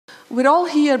We're all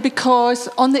here because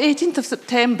on the 18th of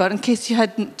September, in case you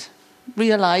hadn't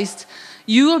realised,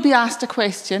 you will be asked a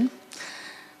question.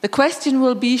 The question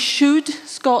will be, should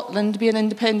Scotland be an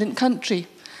independent country?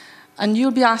 And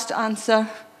you'll be asked to answer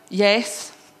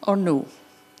yes or no.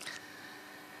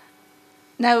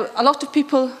 Now, a lot of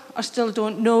people are still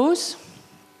don't knows.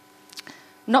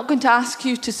 I'm not going to ask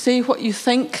you to say what you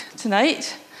think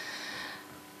tonight,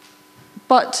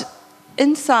 but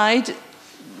inside,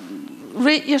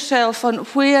 rate yourself on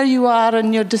where you are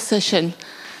in your decision.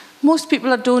 Most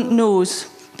people are don't knows,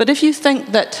 but if you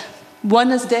think that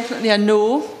 1 is definitely a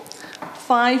no,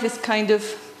 5 is kind of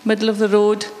middle of the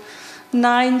road,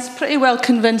 9's pretty well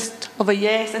convinced of a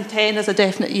yes, and 10 is a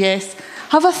definite yes.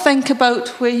 Have a think about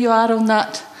where you are on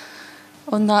that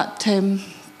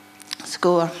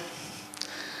score.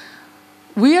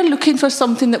 We are looking for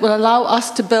something that will allow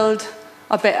us to build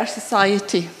a better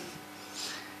society,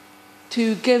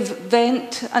 to give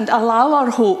vent and allow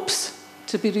our hopes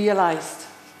to be realised.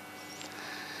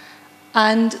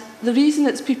 And the reason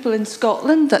it's people in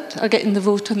Scotland that are getting the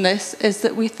vote on this is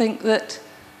that we think that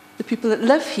the people that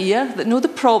live here, that know the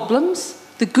problems,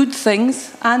 the good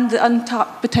things and the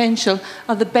untapped potential,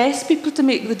 are the best people to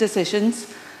make the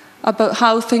decisions about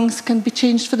how things can be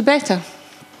changed for the better.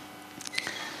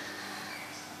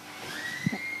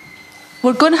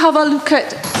 We're going to have a look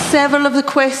at several of the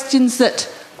questions that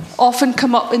often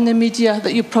come up in the media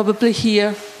that you probably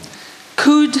hear.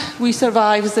 Could we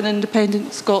survive as an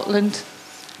independent Scotland?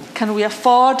 Can we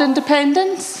afford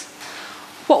independence?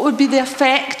 What would be the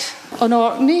effect on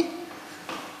Orkney?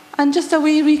 And just a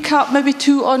wee recap, maybe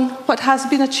too, on what has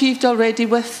been achieved already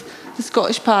with the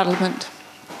Scottish Parliament.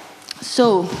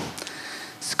 So,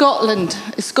 Scotland.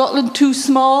 Is Scotland too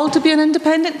small to be an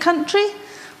independent country?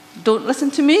 Don't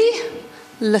listen to me.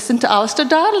 Listen to Alistair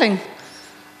Darling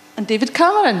and David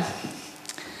Cameron.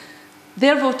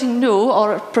 They're voting no,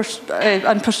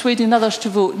 and persuading others to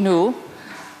vote no.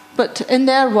 But in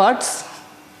their words,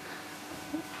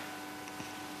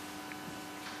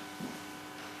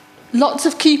 lots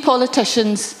of key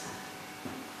politicians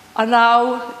are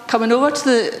now coming over to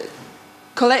the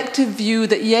collective view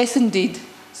that yes, indeed,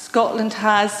 Scotland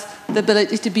has the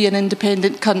ability to be an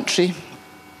independent country.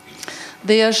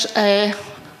 There's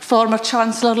former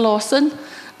Chancellor Lawson,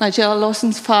 Nigella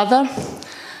Lawson's father,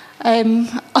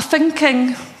 a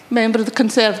thinking member of the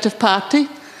Conservative Party,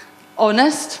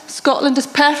 honest. Scotland is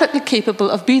perfectly capable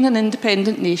of being an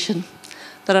independent nation.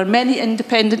 There are many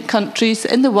independent countries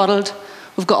in the world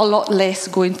who've got a lot less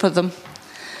going for them.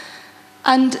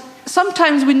 And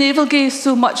sometimes we navel-gaze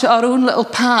so much at our own little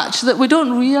patch that we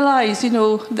don't realise,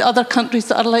 the other countries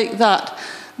that are like that.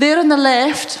 There on the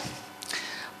left,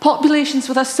 populations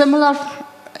with a similar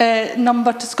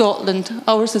number to Scotland.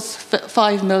 Ours is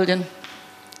 5 million.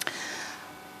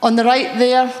 On the right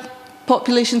there,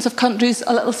 populations of countries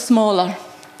a little smaller.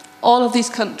 All of these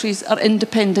countries are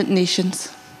independent nations.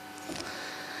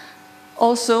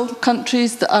 Also,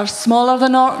 countries that are smaller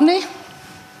than Orkney.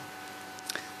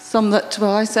 Some that,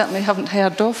 well, I certainly haven't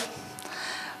heard of.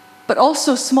 But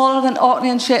also smaller than Orkney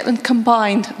and Shetland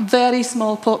combined. Very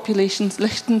small populations.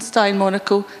 Liechtenstein,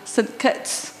 Monaco, St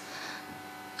Kitts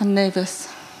and Nevis.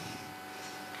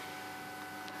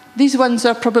 These ones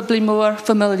are probably more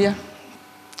familiar.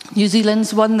 New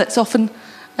Zealand's one that's often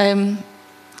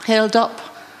held up,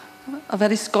 a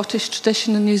very Scottish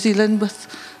tradition in New Zealand with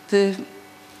the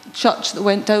church that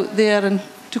went out there and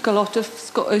took a lot of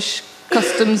Scottish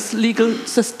customs, legal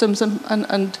systems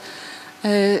and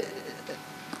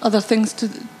other things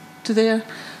to there.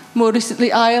 More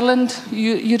recently, Ireland,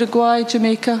 Uruguay,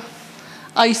 Jamaica,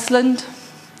 Iceland,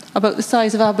 about the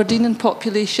size of Aberdeen in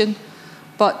population,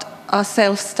 but a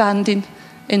self-standing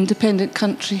independent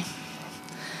country.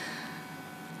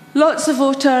 Lots of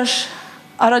voters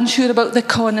are unsure about the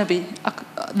economy,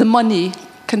 the money.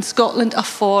 Can Scotland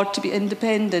afford to be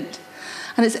independent?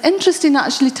 And it's interesting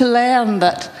actually to learn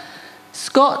that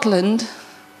Scotland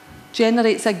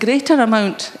generates a greater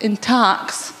amount in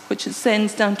tax, which it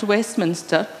sends down to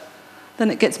Westminster,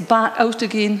 than it gets back out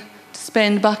again to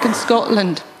spend back in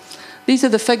Scotland. These are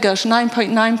the figures.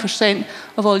 9.9%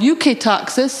 of all UK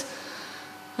taxes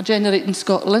are generated in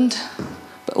Scotland,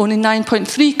 but only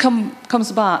 9.3%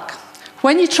 comes back.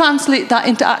 When you translate that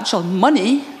into actual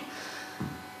money,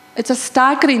 it's a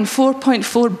staggering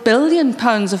 £4.4 billion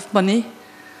of money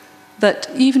that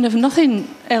even if nothing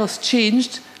else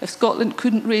changed, if Scotland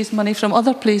couldn't raise money from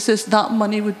other places, that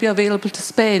money would be available to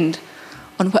spend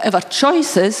on whatever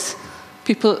choices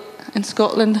people in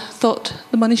Scotland thought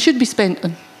the money should be spent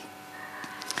on.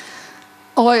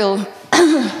 Oil.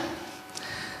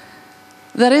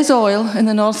 There is oil in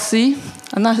the North Sea,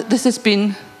 and this has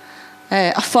been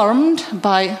affirmed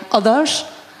by others,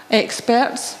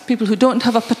 experts, people who don't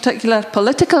have a particular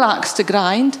political axe to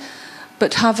grind,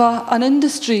 but have an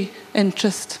industry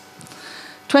interest.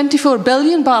 24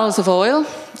 billion barrels of oil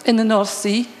in the North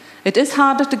Sea. It is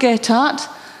harder to get at.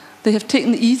 They have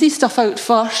taken the easy stuff out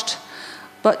first,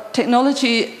 but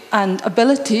technology and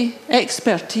ability,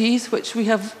 expertise, which we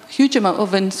have a huge amount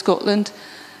of in Scotland,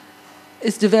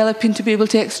 is developing to be able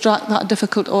to extract that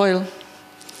difficult oil.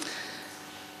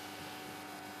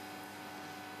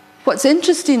 What's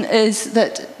interesting is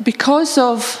that because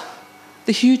of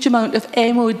the huge amount of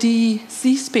MOD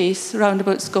sea space around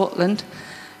about Scotland,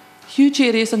 huge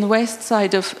areas on the west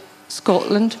side of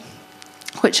Scotland,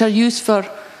 which are used for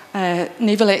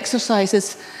naval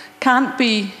exercises, can't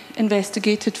be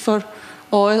investigated for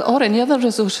oil or any other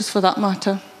resources for that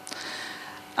matter.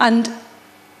 And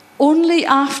only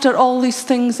after all these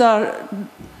things are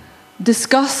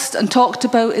discussed and talked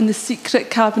about in the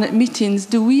secret cabinet meetings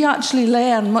do we actually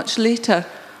learn much later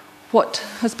what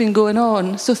has been going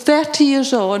on. So 30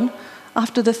 years on,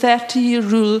 after the 30-year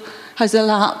rule has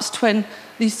elapsed when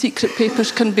these secret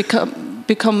papers can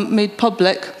become made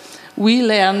public, we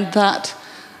learned that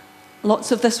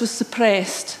lots of this was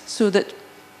suppressed so that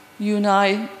you and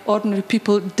I, ordinary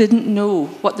people, didn't know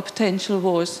what the potential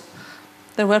was.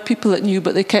 There were people that knew,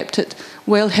 but they kept it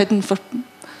well hidden for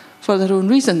their own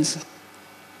reasons.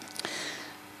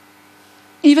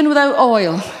 Even without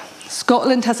oil,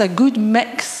 Scotland has a good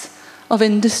mix of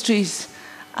industries,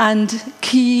 and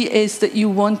key is that you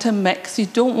want a mix. You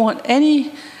don't want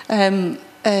any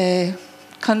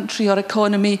country or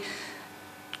economy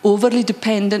overly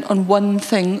dependent on one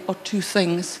thing or two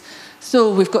things.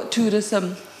 So we've got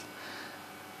tourism,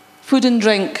 food and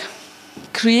drink,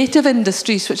 creative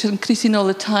industries, which are increasing all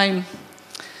the time,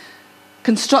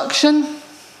 construction,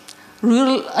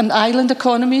 rural and island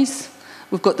economies.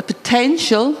 We've got the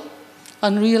potential,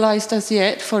 unrealised as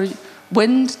yet, for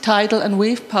wind, tidal and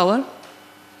wave power.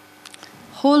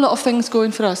 Whole lot of things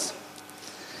going for us.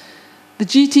 The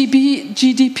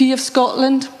GDP of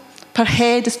Scotland per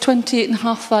head is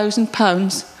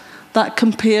 £28,500. That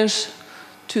compares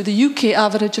to the UK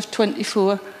average of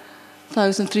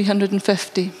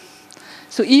 £24,350.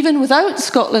 So even without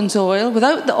Scotland's oil,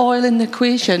 without the oil in the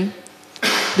equation,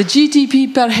 the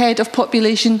GDP per head of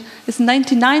population is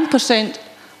 99%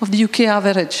 of the UK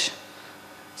average.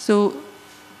 So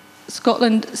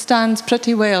Scotland stands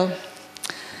pretty well.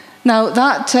 Now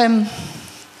that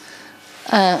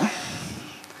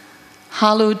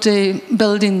hallowed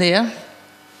building there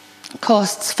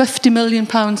costs £50 million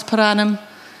per annum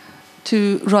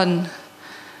to run.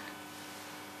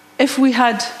 If we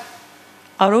had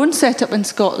our own setup in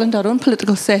Scotland, our own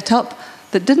political setup,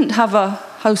 that didn't have a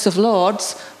House of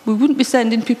Lords, we wouldn't be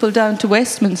sending people down to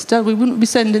Westminster, we wouldn't be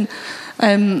sending,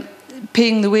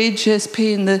 paying the wages,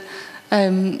 paying the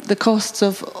costs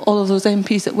of all of those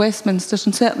MPs at Westminster,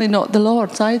 and certainly not the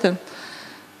Lords either.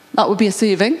 That would be a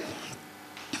saving.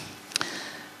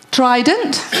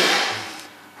 Trident,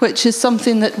 which is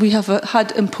something that we have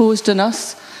had imposed on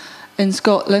us in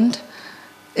Scotland,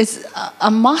 is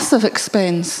a massive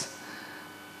expense.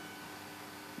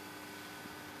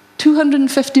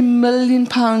 £250 million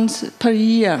per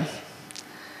year.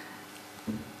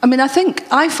 I mean, I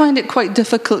find it quite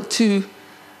difficult to,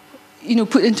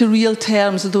 put into real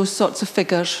terms those sorts of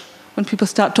figures when people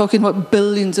start talking about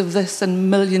billions of this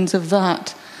and millions of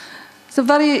that. It's a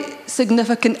very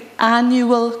significant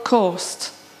annual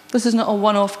cost. This is not a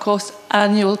one-off cost,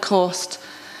 annual cost.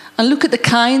 And look at the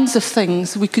kinds of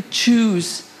things we could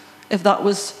choose if that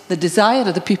was the desire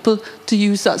of the people to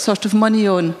use that sort of money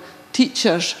on.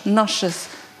 Teachers, nurses,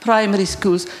 primary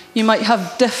schools. You might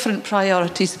have different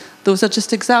priorities. Those are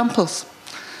just examples.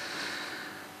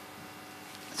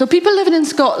 So people living in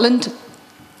Scotland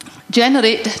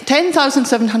generate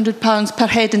 £10,700 per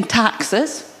head in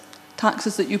taxes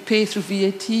that you pay through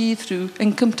VAT, through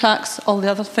income tax, all the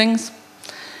other things,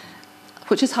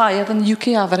 which is higher than the UK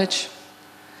average.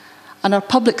 And our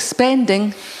public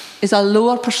spending is a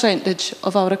lower percentage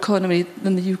of our economy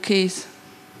than the UK's.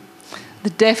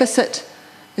 The deficit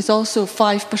is also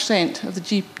 5% of the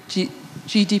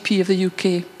GDP of the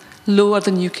UK, lower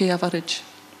than UK average.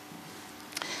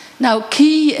 Now,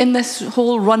 key in this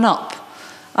whole run-up,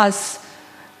 as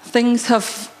things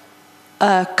have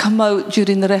come out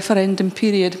during the referendum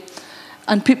period,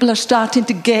 and people are starting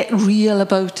to get real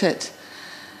about it,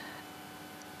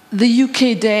 the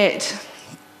UK debt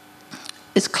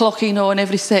is clocking on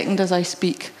every second as I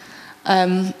speak.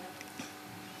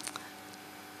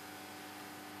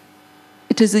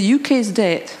 It is the UK's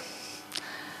debt,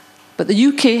 but the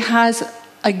UK has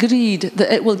agreed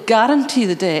that it will guarantee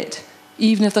the debt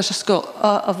even if there's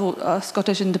a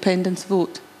Scottish independence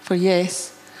vote for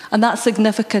yes. And that's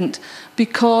significant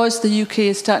because the UK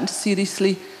is starting to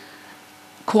seriously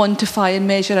quantify and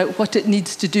measure out what it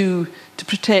needs to do to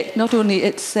protect not only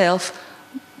itself,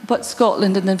 but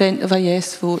Scotland in the event of a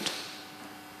yes vote.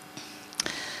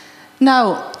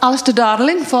 Now, Alistair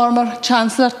Darling, former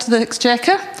Chancellor to the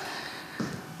Exchequer,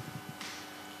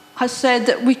 has said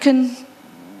that we can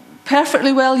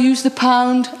perfectly well use the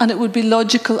pound and it would be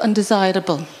logical and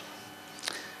desirable.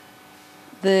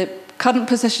 The current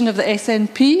position of the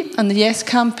SNP and the Yes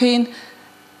campaign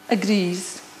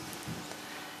agrees,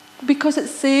 because it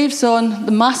saves on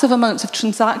the massive amounts of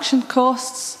transaction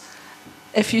costs.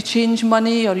 If you change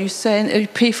money or you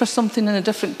pay for something in a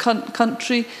different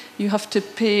country, you have to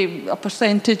pay a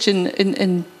percentage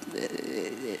in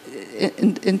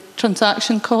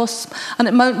transaction costs, and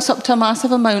it mounts up to a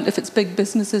massive amount if it's big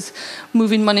businesses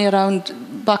moving money around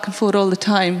back and forth all the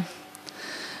time.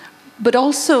 But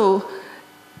also,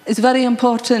 it's very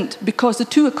important because the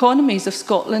two economies of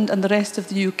Scotland and the rest of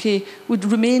the UK would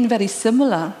remain very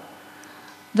similar,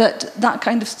 that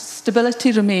kind of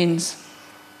stability remains.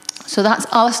 So that's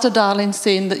Alistair Darling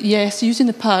saying that yes, using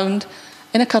the pound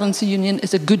in a currency union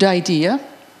is a good idea.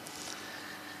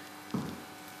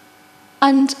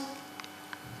 And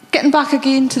getting back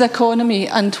again to the economy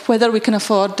and whether we can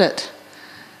afford it,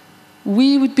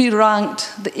 we would be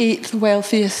ranked the 8th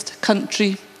wealthiest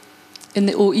country in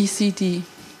the OECD.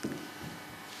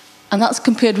 And that's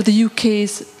compared with the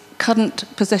UK's current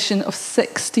position of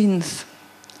 16th.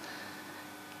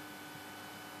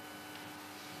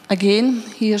 Again,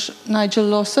 here's Nigel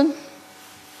Lawson.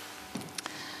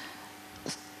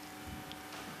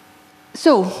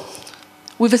 So,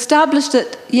 we've established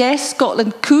that, yes,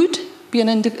 Scotland could be an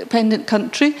independent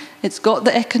country. It's got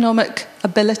the economic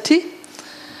ability.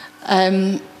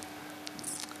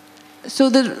 So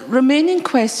the remaining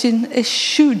question is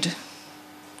should.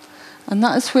 And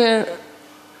that is where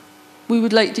we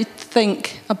would like to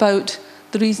think about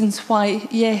the reasons why,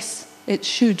 yes, it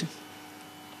should.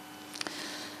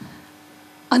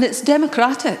 And it's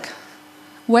democratic.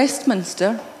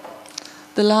 Westminster,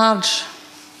 the large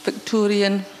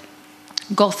Victorian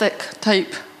Gothic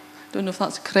type, I don't know if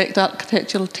that's a correct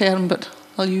architectural term, but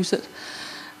I'll use it,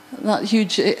 that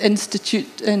huge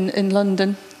institute in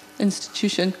London,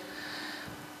 institution,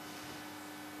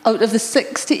 out of the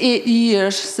 68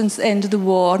 years since the end of the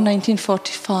war,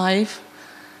 1945,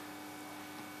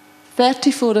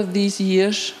 34 of these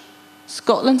years,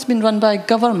 Scotland's been run by a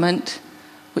government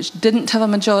which didn't have a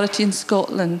majority in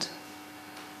Scotland.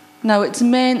 Now, it's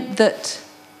meant that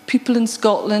people in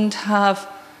Scotland have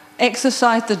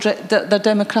exercised their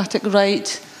democratic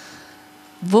right,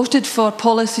 voted for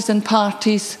policies and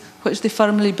parties which they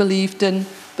firmly believed in,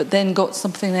 but then got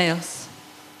something else.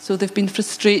 So they've been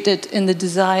frustrated in the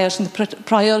desires and the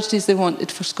priorities they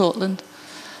wanted for Scotland.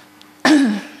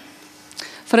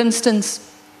 For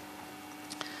instance,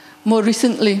 more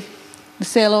recently, the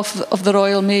sell-off of the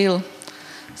Royal Mail.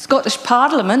 Scottish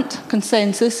Parliament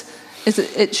consensus is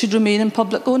that it should remain in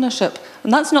public ownership.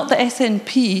 And that's not the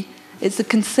SNP, it's the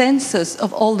consensus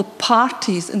of all the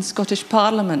parties in Scottish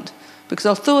Parliament. Because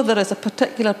although there is a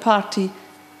particular party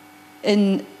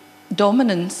in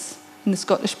dominance in the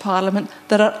Scottish Parliament,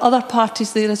 there are other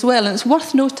parties there as well. And it's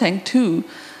worth noting, too,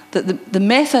 that the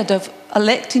method of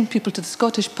electing people to the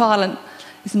Scottish Parliament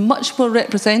is much more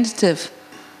representative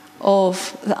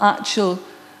of the actual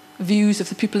views of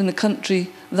the people in the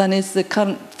country than is the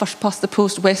current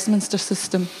first-past-the-post Westminster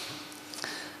system.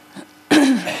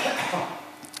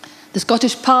 The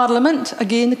Scottish Parliament,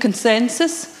 again, the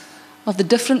consensus of the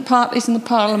different parties in the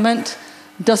Parliament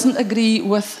doesn't agree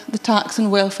with the tax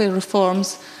and welfare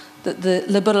reforms that the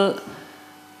Liberal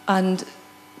and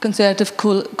Conservative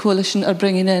coalition are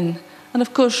bringing in. And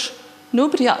of course,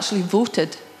 nobody actually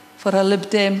voted for a Lib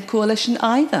Dem coalition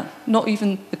either, not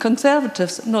even the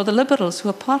Conservatives nor the Liberals who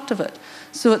are part of it.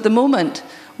 So at the moment,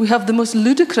 we have the most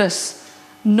ludicrous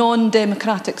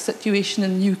non-democratic situation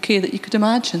in the UK that you could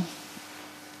imagine.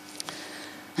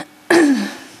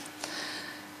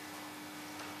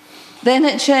 The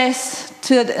NHS,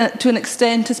 to an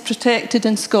extent, is protected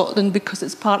in Scotland because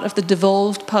it's part of the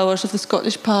devolved powers of the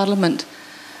Scottish Parliament.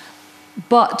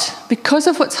 But because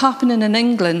of what's happening in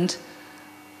England,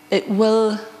 it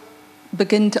will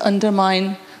begin to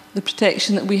undermine the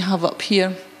protection that we have up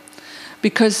here.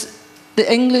 Because the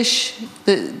English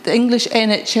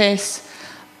NHS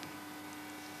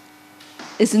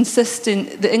is insisting,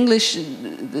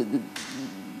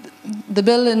 the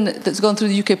bill that's gone through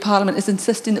the UK Parliament is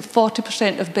insisting that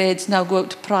 40% of beds now go out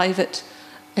to private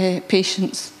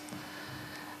patients.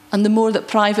 And the more that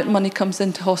private money comes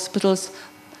into hospitals,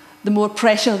 the more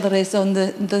pressure there is on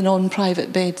the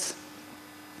non-private beds.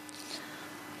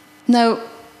 Now,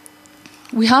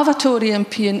 we have a Tory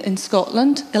MP in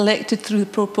Scotland, elected through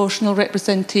proportional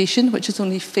representation, which is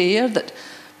only fair that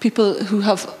people who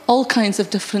have all kinds of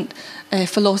different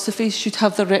philosophies should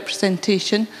have their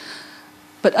representation.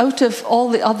 But out of all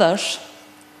the others,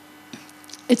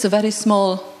 it's a very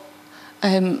small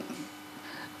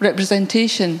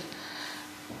representation.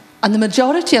 And the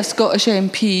majority of Scottish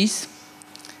MPs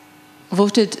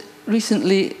voted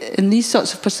recently in these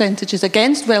sorts of percentages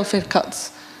against welfare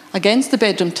cuts, against the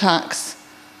bedroom tax.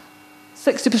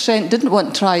 60% didn't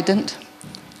want Trident.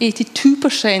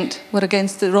 82% were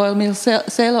against the Royal Mail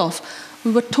sell-off.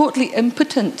 We were totally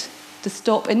impotent to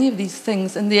stop any of these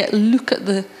things, and yet look at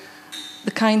the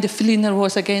kind of feeling there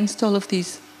was against all of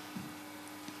these.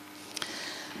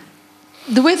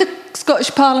 The way the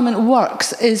Scottish Parliament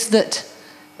works is that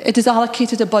it is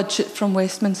allocated a budget from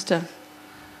Westminster.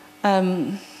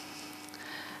 It's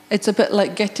a bit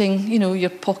like getting, your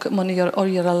pocket money or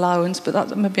your allowance, but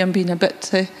that, maybe I'm being a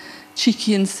bit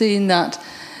cheeky in saying that.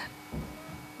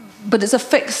 But it's a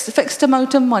fixed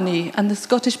amount of money, and the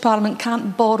Scottish Parliament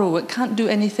can't borrow. It can't do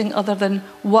anything other than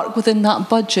work within that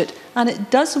budget, and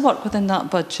it does work within that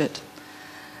budget.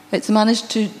 It's managed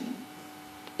to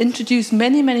introduce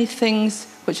many, many things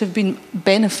which have been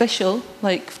beneficial,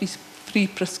 like free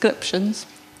prescriptions,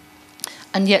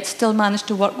 and yet still managed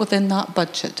to work within that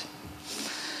budget.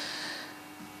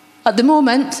 At the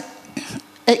moment,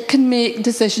 it can make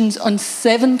decisions on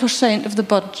 7% of the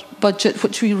budget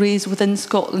which we raise within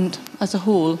Scotland as a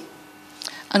whole.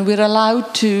 And we're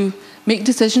allowed to make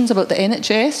decisions about the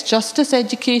NHS, justice,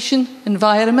 education,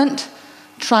 environment,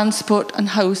 transport and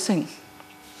housing.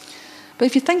 But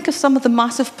if you think of some of the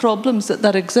massive problems that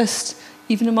there exist,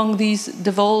 even among these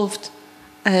devolved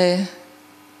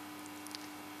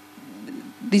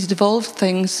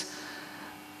things,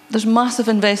 there's massive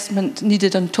investment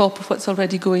needed on top of what's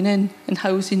already going in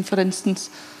housing, for instance,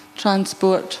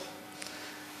 transport,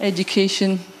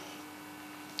 education.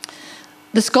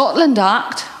 The Scotland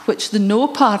Act, which the no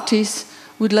parties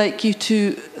would like you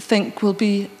to think will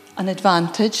be an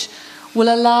advantage,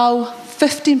 will allow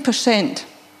 15%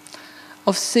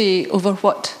 of say over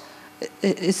what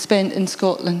is spent in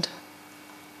Scotland.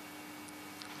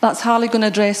 That's hardly going to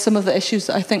address some of the issues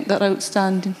that I think that are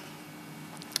outstanding.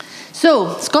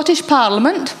 So, Scottish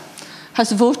Parliament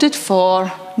has voted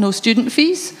for no student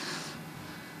fees,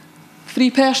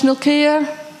 free personal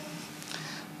care,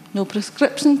 no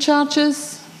prescription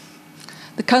charges,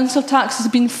 the council tax has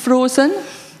been frozen,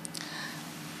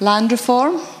 land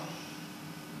reform,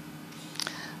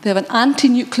 they have an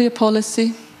anti-nuclear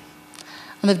policy,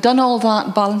 and they've done all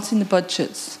that balancing the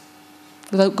budgets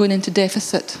without going into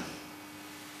deficit.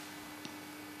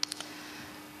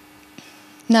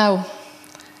 Now,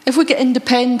 if we get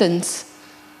independence,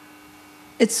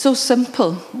 it's so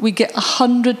simple. We get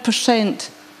 100%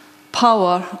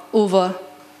 power over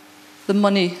the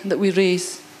money that we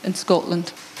raise in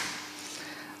Scotland.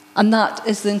 And that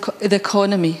is the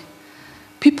economy.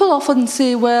 People often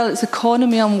say, well, it's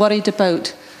economy I'm worried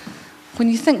about. When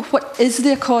you think, what is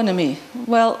the economy?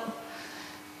 Well,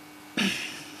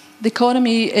 the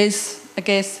economy is, I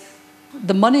guess,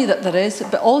 the money that there is,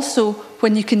 but also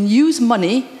when you can use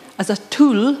money as a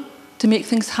tool to make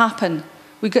things happen.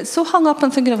 We get so hung up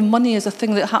on thinking of money as a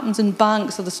thing that happens in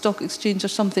banks or the stock exchange or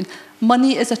something.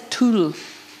 Money is a tool.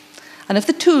 And if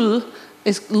the tool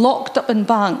is locked up in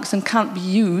banks and can't be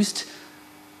used,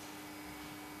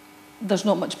 there's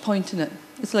not much point in it.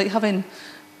 It's like having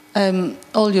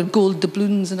all your gold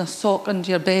doubloons in a sock under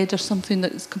your bed or something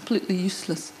that is completely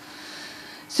useless.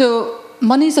 So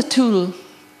money's a tool.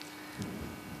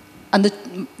 And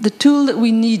the tool that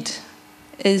we need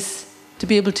is to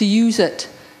be able to use it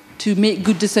to make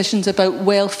good decisions about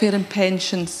welfare and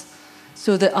pensions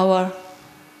so that our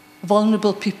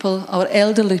vulnerable people, our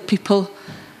elderly people,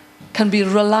 can be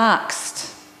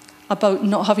relaxed about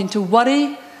not having to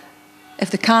worry if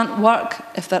they can't work,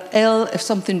 if they're ill, if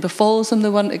something befalls them they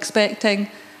weren't expecting,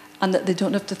 and that they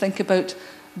don't have to think about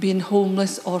being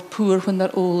homeless or poor when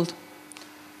they're old.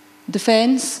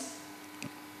 Defence.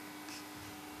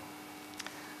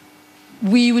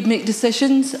 We would make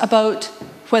decisions about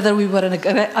whether we were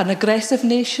an aggressive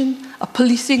nation, a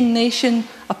policing nation,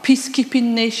 a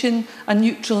peacekeeping nation, a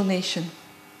neutral nation.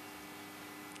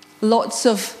 Lots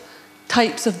of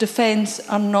types of defence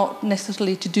are not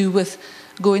necessarily to do with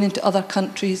going into other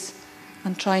countries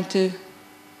and trying to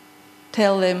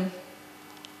tell them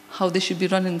how they should be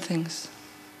running things.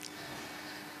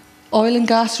 Oil and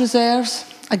gas reserves,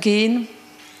 again,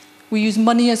 we use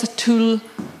money as a tool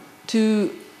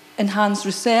to enhance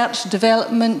research,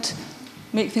 development,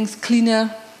 make things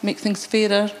cleaner, make things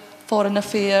fairer, foreign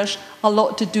affairs, a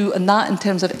lot to do on that in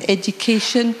terms of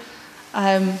education.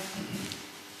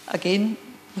 Again,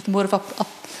 with more of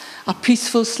a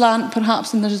peaceful slant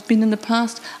perhaps than there has been in the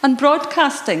past. And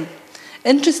broadcasting.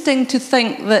 Interesting to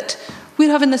think that we're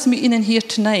having this meeting in here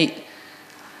tonight,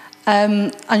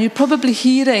 and you're probably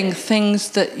hearing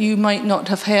things that you might not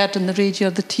have heard on the radio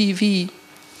or the TV.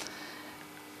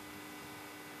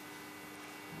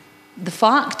 The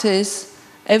fact is,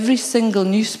 every single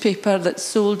newspaper that's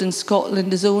sold in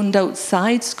Scotland is owned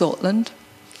outside Scotland,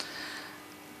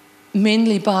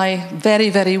 mainly by very,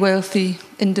 very wealthy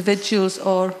individuals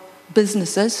or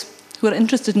businesses who are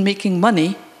interested in making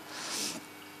money,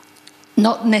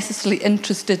 not necessarily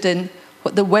interested in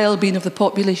what the well-being of the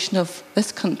population of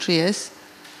this country is.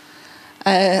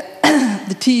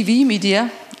 The TV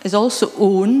media is also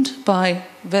owned by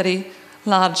very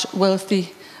large,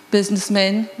 wealthy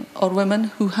businessmen or women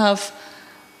who have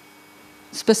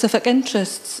specific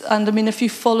interests. And I mean, if you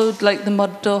followed like the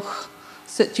Murdoch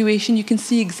situation, you can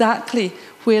see exactly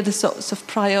where the sorts of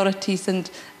priorities and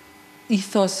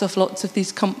ethos of lots of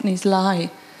these companies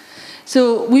lie.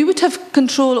 So we would have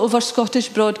control over Scottish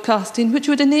broadcasting, which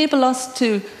would enable us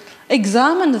to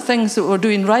examine the things that we're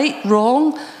doing right,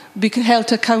 wrong, be held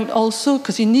to account also,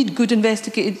 because you need good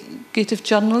investigative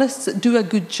journalists that do a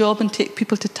good job and take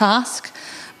people to task,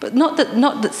 but not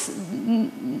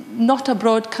a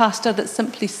broadcaster that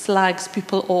simply slags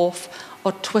people off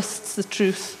or twists the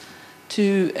truth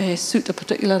to suit a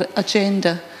particular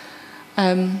agenda.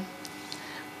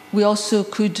 We also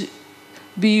could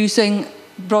be using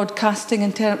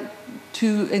broadcasting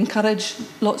to encourage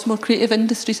lots more creative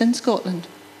industries in Scotland.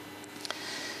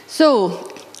 So,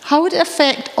 how would it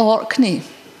affect Orkney?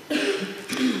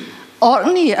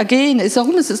 Orkney, again,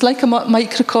 it's like a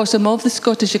microcosm of the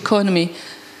Scottish economy.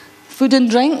 Food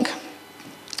and drink,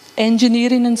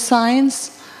 engineering and science,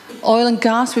 oil and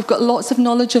gas, we've got lots of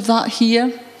knowledge of that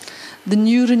here. The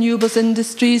new renewables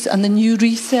industries and the new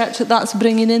research that's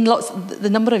bringing in, the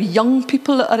number of young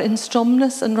people that are in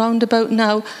Stromness and roundabout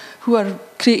now who are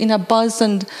creating a buzz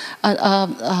and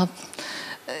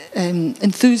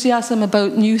enthusiasm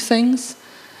about new things.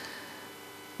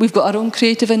 We've got our own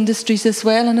creative industries as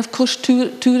well, and of course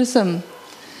tourism.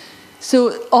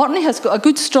 So Orkney has got a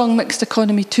good, strong mixed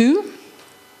economy too.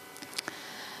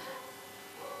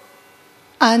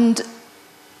 And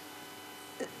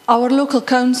our local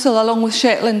council, along with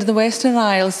Shetland and the Western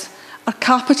Isles, are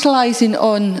capitalising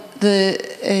on the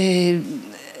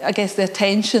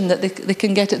attention that they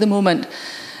can get at the moment.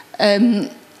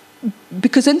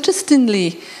 Because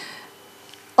interestingly,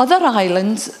 other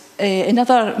islands in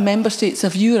other member states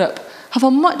of Europe have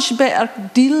a much better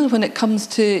deal when it comes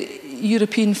to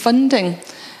European funding,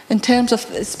 in terms of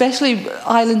especially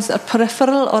islands that are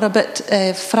peripheral or a bit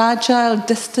fragile,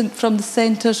 distant from the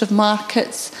centres of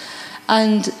markets,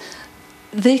 and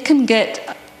they can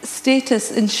get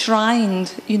status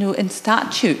enshrined, in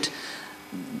statute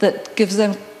that gives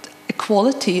them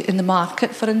equality in the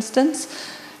market, for instance,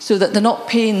 so that they're not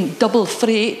paying double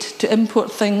freight to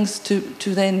import things to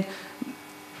then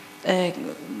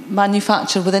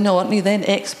manufacture within Orkney, then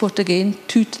export again,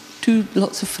 two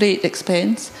lots of freight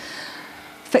expense.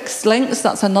 Fixed links,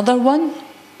 that's another one.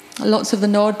 Lots of the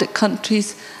Nordic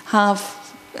countries have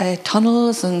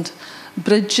tunnels and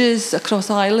bridges across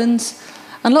islands.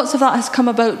 And lots of that has come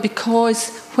about because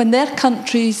when their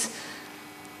countries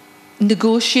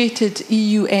negotiated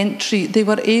EU entry, they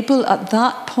were able at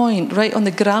that point, right on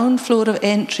the ground floor of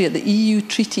entry at the EU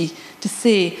treaty, to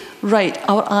say, right,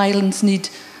 our islands need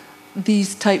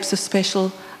these types of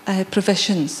special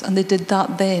provisions. And they did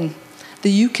that then.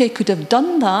 The UK could have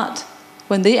done that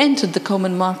when they entered the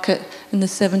common market in the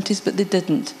 70s, but they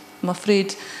didn't. I'm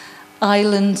afraid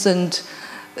islands and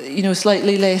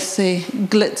slightly less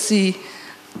glitzy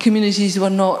communities were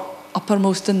not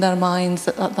uppermost in their minds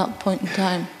at that point in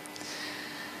time.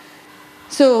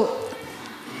 So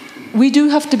we do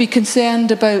have to be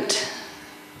concerned about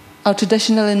our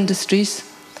traditional industries.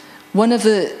 One of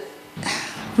the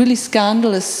really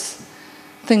scandalous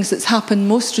things that's happened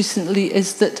most recently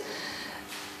is that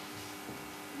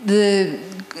the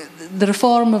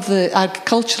reform of the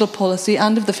agricultural policy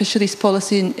and of the fisheries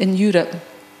policy in Europe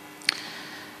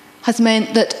has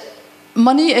meant that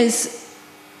money is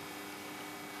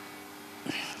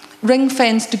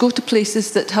ring-fenced to go to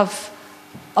places that have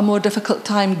a more difficult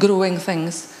time growing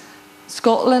things.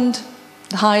 Scotland,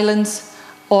 the Highlands,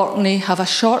 Orkney have a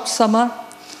short summer.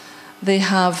 They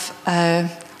have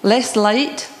less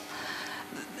light,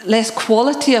 less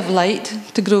quality of light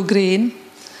to grow grain,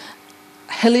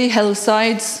 hilly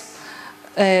hillsides,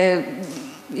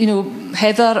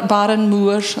 heather, barren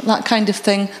moors, that kind of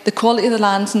thing. The quality of the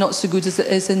land's not so good as it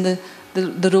is in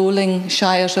the rolling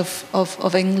shires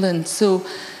of England. So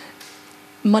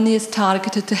money is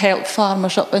targeted to help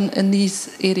farmers up in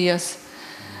these areas.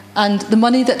 And the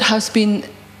money that has been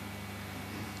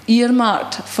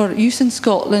earmarked for use in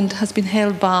Scotland has been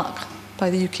held back by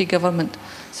the UK government.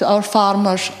 So our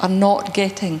farmers are not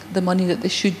getting the money that they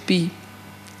should be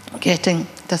getting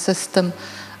to assist them.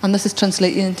 And this is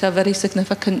translating into a very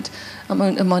significant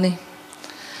amount of money.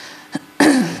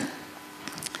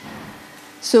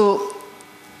 So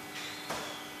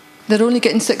they're only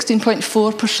getting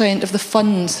 16.4% of the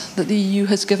funds that the EU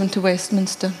has given to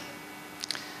Westminster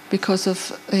because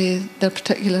of their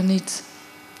particular needs.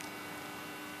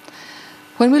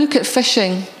 When we look at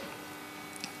fishing,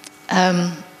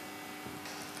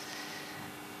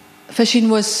 fishing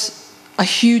was a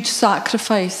huge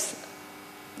sacrifice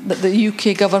that the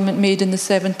UK government made in the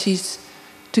 70s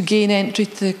to gain entry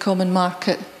to the common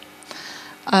market.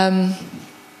 And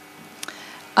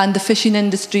the fishing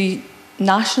industry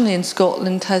nationally in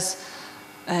Scotland has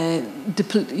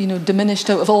diminished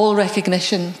out of all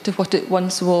recognition to what it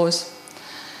once was.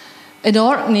 In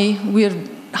Orkney, we're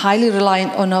highly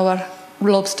reliant on our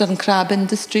lobster and crab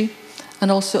industry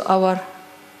and also our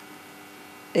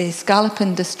scallop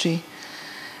industry.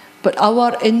 But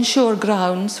our inshore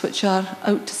grounds, which are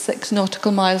out to 6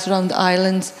 nautical miles around the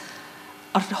islands,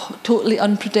 are totally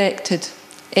unprotected.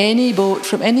 Any boat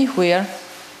from anywhere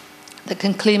that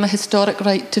can claim a historic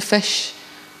right to fish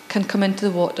can come into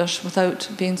the waters without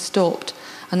being stopped.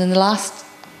 And in the last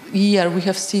year, we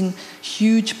have seen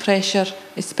huge pressure,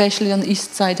 especially on the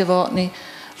east side of Orkney,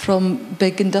 from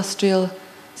big industrial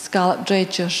scallop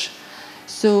dredgers.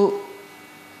 So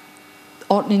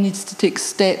Orkney needs to take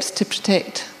steps to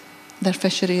protect their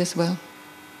fishery as well.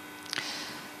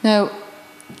 Now,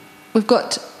 we've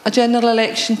got a general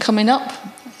election coming up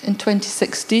in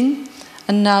 2016,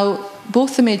 and now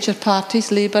both the major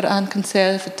parties, Labour and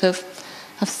Conservative,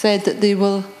 have said that they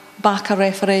will back a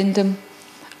referendum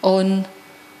on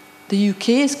the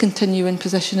UK's continuing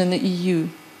position in the EU.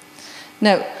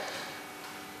 Now,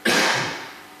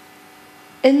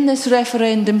 in this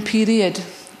referendum period,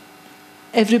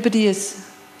 everybody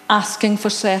is asking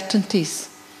for certainties.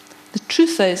 The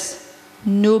truth is,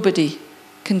 nobody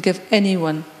can give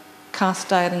anyone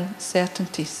cast iron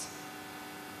certainties.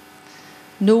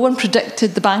 No one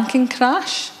predicted the banking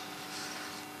crash.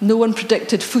 No one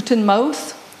predicted foot and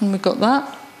mouth, and we got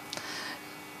that.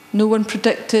 No one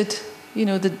predicted,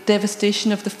 the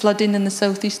devastation of the flooding in the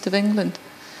southeast of England.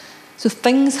 So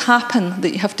things happen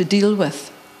that you have to deal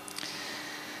with.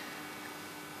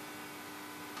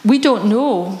 We don't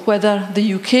know whether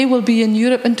the UK will be in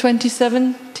Europe in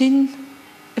 2017,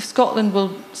 if Scotland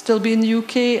will still be in the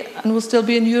UK and will still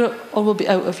be in Europe, or will be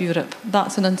out of Europe.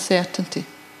 That's an uncertainty.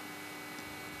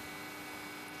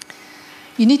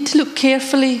 You need to look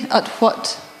carefully at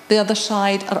what the other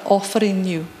side are offering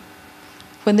you.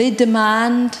 When they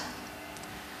demand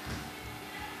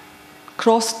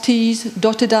crossed T's,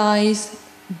 dotted I's,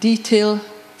 detail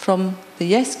from the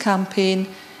Yes campaign,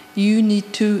 you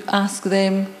need to ask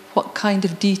them what kind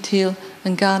of detail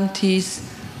and guarantees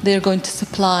they're going to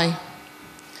supply.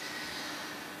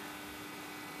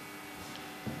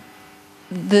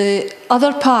 The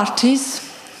other parties,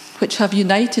 which have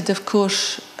united, of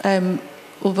course,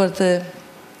 over the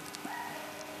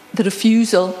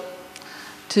refusal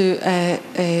to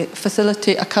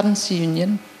facilitate a currency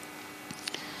union,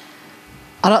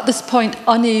 are at this point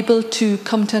unable to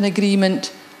come to an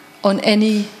agreement on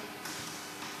any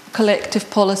collective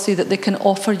policy that they can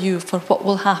offer you for what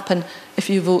will happen if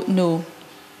you vote no.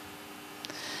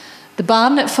 The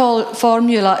Barnett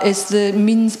formula is the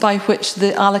means by which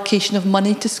the allocation of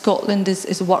money to Scotland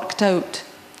is worked out.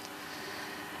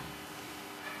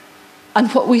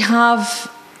 And what we have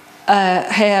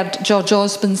heard George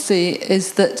Osborne say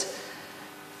is that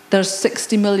there's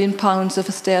 £60 million of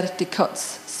austerity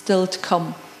cuts still to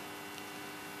come.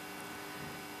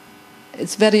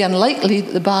 It's very unlikely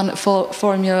that the Barnett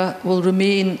formula will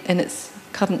remain in its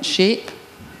current shape.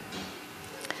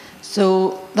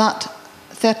 So that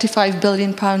 £35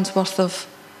 billion worth of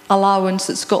allowance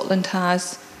that Scotland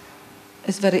has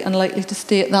is very unlikely to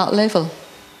stay at that level.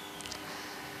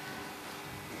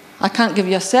 I can't give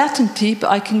you a certainty, but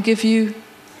I can give you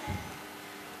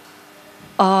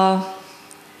a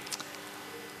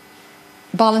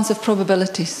balance of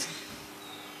probabilities.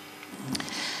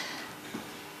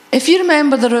 If you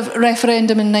remember the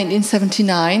referendum in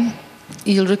 1979,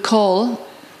 you'll recall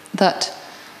that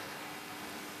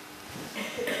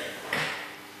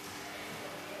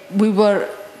we were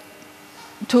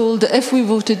told that if we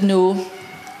voted no,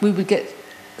 we would get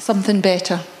something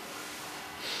better.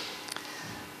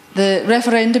 The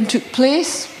referendum took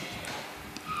place,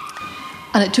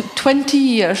 and it took 20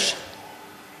 years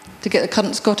to get the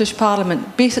current Scottish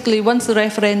Parliament. Basically, once the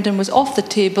referendum was off the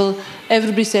table,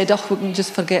 everybody said, oh, we can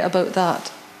just forget about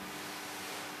that.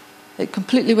 It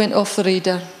completely went off the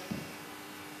radar.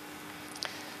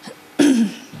 The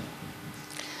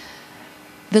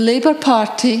Labour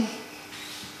Party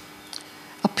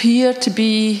appear to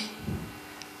be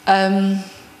in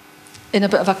a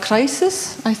bit of a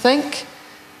crisis, I think,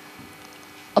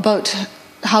 about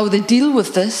how they deal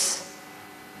with this,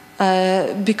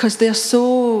 because they're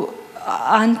so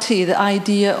anti the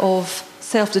idea of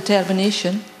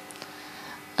self-determination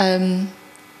that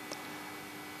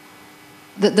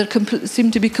they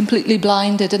seem to be completely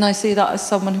blinded. And I say that as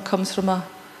someone who comes from a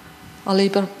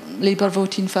Labour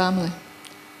voting family.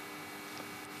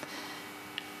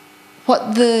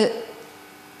 What the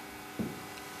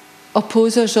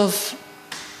opposers of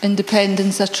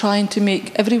independence are trying to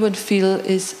make everyone feel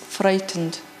is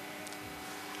frightened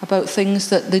about things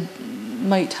that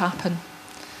might happen.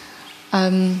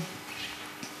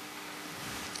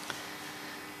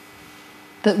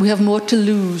 That we have more to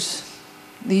lose.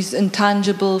 These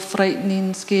intangible,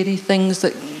 frightening, scary things,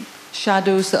 that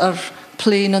shadows that are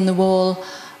playing on the wall,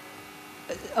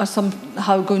 are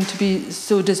somehow going to be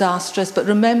so disastrous. But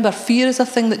remember, fear is a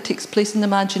thing that takes place in the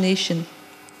imagination.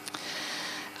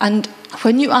 And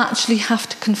when you actually have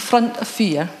to confront a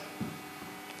fear,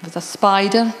 if it's a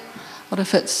spider, or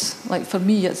if it's, like for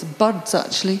me, it's birds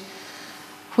actually,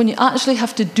 when you actually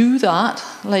have to do that,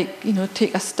 like,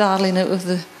 take a starling out of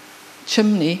the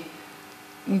chimney,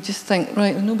 you just think,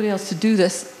 right, there's nobody else to do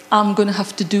this, I'm going to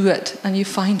have to do it, and you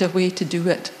find a way to do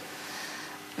it.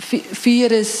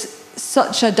 Fear is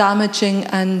such a damaging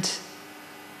and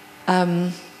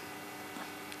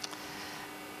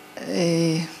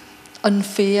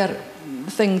unfair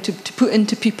thing to put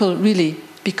into people, really,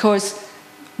 because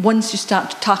once you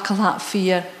start to tackle that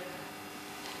fear,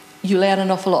 you learn an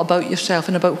awful lot about yourself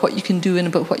and about what you can do and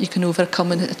about what you can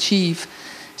overcome and achieve.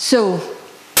 So,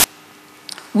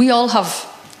 we all have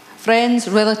friends,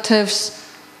 relatives,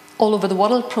 all over the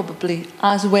world probably,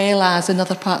 as well as in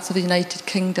other parts of the United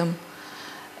Kingdom.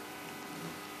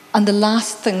 And the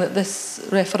last thing that this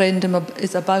referendum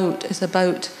is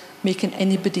about making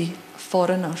anybody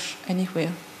foreigners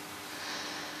anywhere.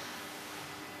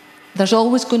 There's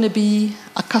always going to be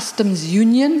a customs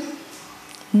union.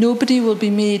 Nobody will be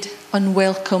made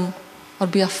unwelcome or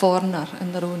be a foreigner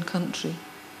in their own country.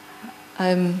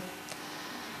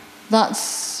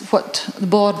 That's what the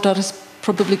border is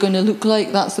probably going to look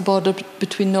like. That's the border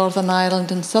between Northern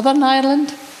Ireland and Southern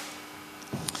Ireland.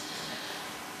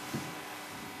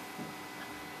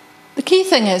 The key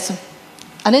thing is,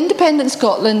 an independent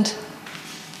Scotland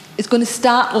is going to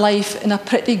start life in a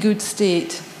pretty good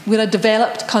state. We're a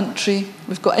developed country,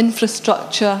 we've got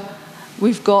infrastructure,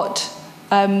 we've got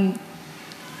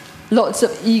lots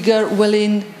of eager,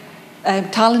 willing,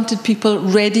 talented people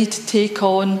ready to take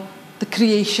on the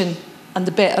creation and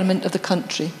the betterment of the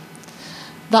country.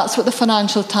 That's what the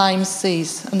Financial Times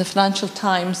says, and the Financial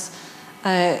Times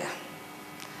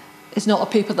is not a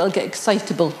paper that'll get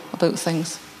excitable about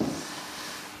things.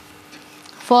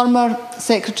 Former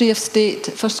Secretary of State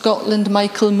for Scotland,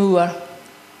 Michael Moore.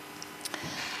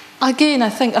 Again, I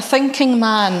think a thinking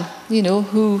man,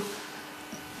 who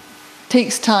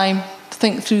takes time to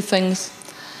think through things,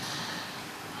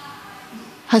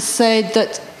 has said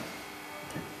that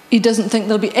he doesn't think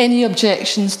there'll be any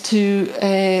objections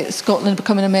to Scotland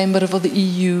becoming a member of the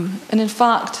EU. And in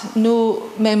fact,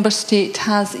 no member state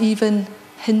has even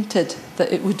hinted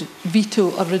that it would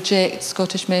veto or reject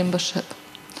Scottish membership.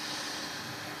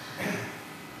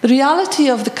 The reality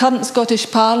of the current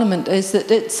Scottish Parliament is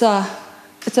that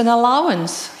it's an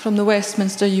allowance from the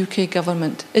Westminster UK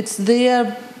government. It's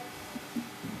there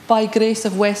by grace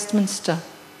of Westminster.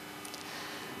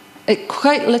 It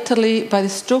quite literally, by the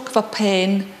stroke of a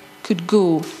pen, could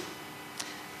go.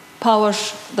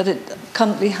 Powers that it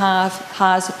currently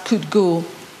has could go.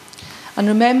 And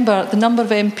remember, the number of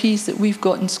MPs that we've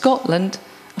got in Scotland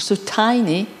are so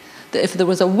tiny that if there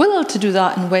was a will to do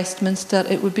that in Westminster,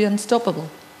 it would be unstoppable.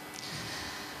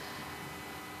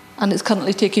 And it's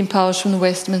currently taking powers from the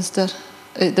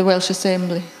Welsh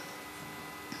Assembly.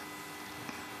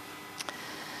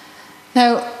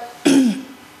 Now,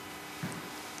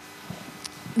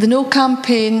 the No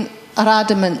campaign are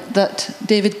adamant that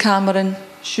David Cameron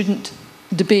shouldn't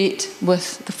debate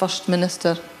with the First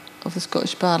Minister of the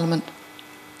Scottish Parliament.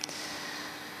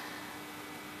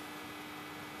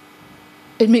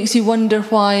 It makes you wonder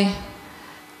why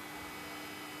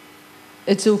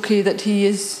it's okay that he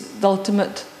is the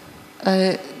ultimate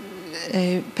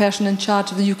person in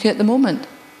charge of the UK at the moment,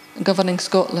 governing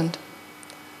Scotland.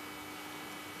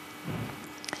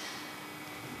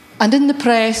 And in the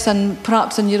press, and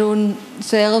perhaps in your own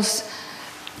selves,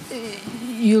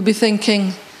 you'll be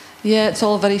thinking, yeah, it's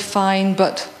all very fine,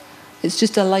 but it's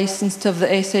just a licence to have the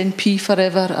SNP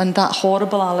forever, and that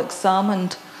horrible Alex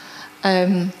Salmond.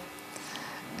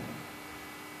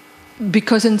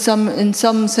 Because in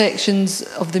some sections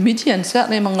of the media, and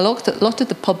certainly among a lot of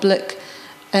the public,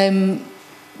 they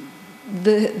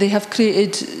have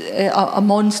created a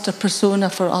monster persona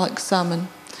for Alex Salmond.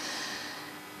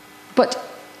 But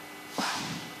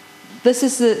this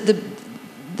is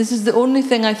the only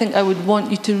thing I think I would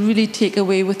want you to really take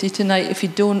away with you tonight. If you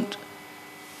don't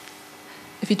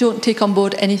take on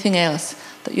board anything else,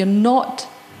 that you're not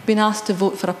being asked to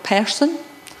vote for a person.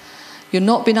 You're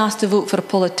not being asked to vote for a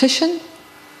politician.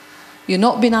 You're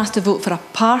not being asked to vote for a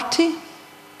party.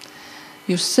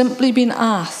 You're simply being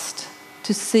asked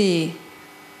to say,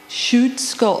 should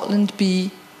Scotland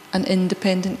be an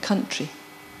independent country?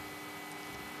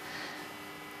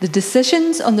 The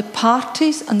decisions on the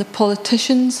parties and the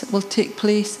politicians will take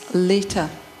place later.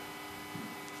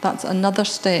 That's another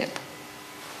step.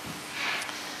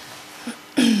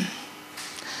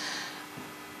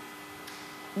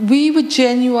 We would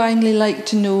genuinely like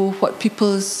to know what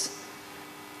people's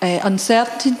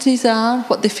uncertainties are,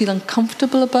 what they feel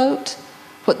uncomfortable about,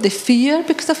 what they fear,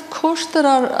 because of course there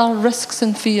are risks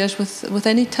and fears with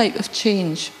any type of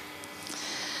change.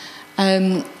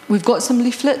 We've got some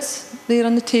leaflets there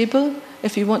on the table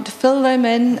if you want to fill them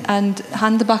in and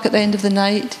hand them back at the end of the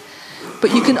night.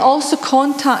 But you can also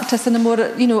contact us in a more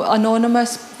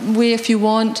anonymous way if you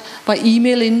want, by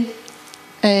emailing.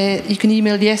 You can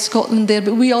email Yes Scotland there,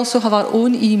 but we also have our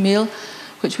own email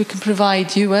which we can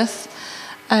provide you with,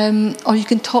 or you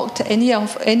can talk to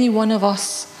any one of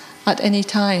us at any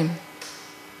time.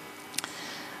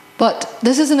 But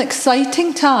this is an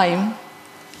exciting time.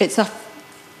 It's a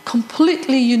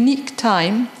completely unique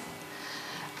time.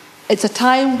 It's a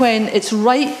time when it's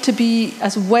right to be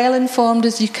as well informed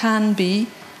as you can be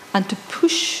and to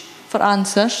push for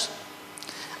answers,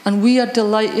 and we are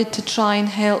delighted to try and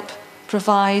help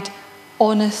provide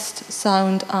honest,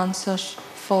 sound answers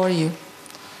for you.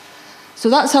 So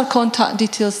that's our contact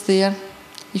details there.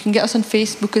 You can get us on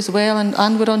Facebook as well,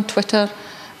 and we're on Twitter,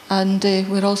 and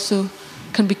we're also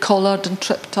can be collared and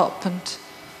tripped up and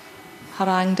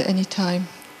harangued at any time.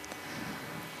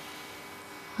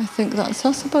 I think that's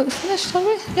us about finished, are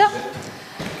we? Yeah.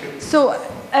 So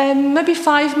maybe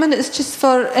 5 minutes just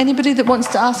for anybody that wants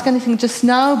to ask anything just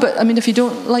now. But I mean, if you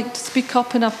don't like to speak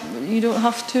up enough, you don't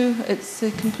have to. It's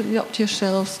completely up to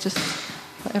yourselves. Just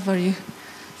whatever you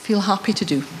feel happy to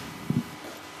do.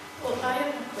 Well, I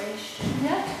have a question.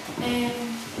 Yeah.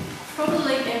 Probably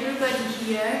like everybody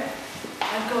here,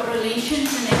 I've got relations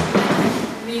in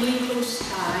England, really close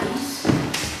ties.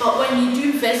 But when you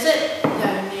do visit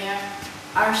down there,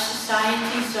 our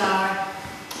societies are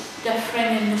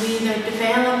different in the way they're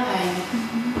developing.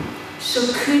 Mm-hmm. So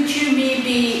could you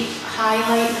maybe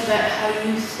highlight a bit how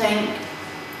you think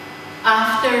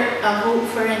after a vote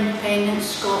for independent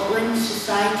Scotland,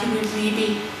 society would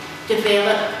maybe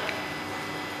develop?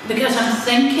 Because I'm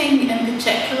thinking in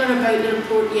particular about the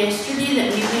report yesterday that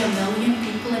maybe 1 million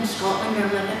people in Scotland are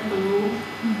living below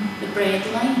the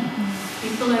breadline.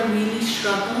 People are really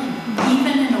struggling.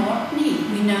 Even in Orkney,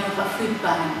 we now have a food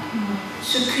bank.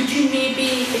 So could you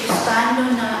maybe expand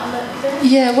on that a little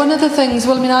bit? Yeah, one of the things,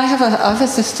 well, I mean, I have a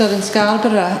sister in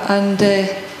Scarborough, and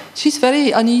she's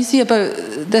very uneasy about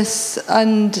this,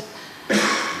 and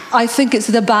I think it's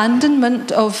the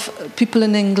abandonment of people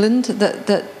in England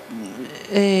that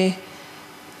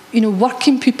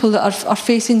working people that are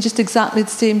facing just exactly the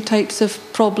same types of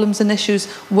problems and issues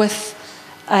with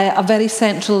a very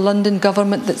central London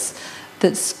government that's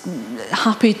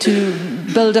happy to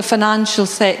build a financial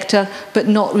sector but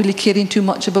not really caring too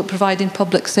much about providing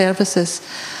public services.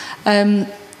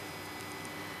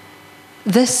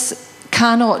 This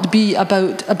cannot be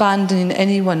about abandoning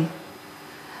anyone.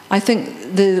 I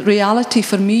think the reality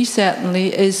for me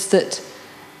certainly is that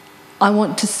I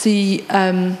want to see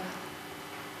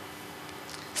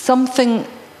something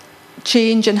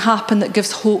change and happen that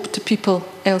gives hope to people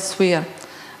elsewhere.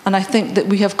 And I think that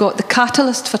we have got the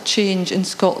catalyst for change in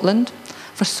Scotland,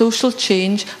 for social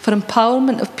change, for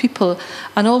empowerment of people,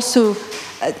 and also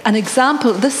an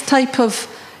example, this type of,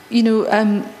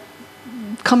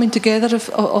 coming together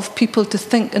of people to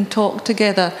think and talk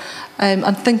together,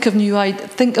 and think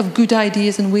of good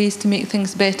ideas and ways to make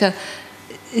things better.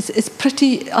 It's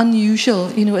pretty unusual,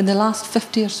 in the last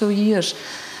 50 or so years.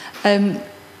 And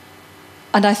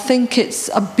I think it's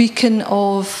a beacon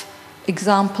of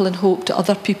example and hope to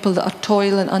other people that are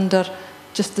toiling under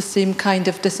just the same kind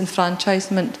of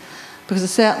disenfranchisement. Because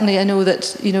certainly I know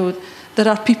that, you know, there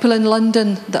are people in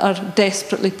London that are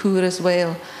desperately poor as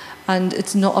well, and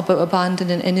it's not about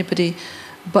abandoning anybody,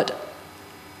 but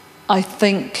I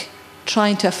think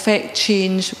trying to affect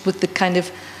change with the kind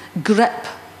of grip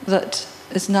that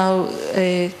is now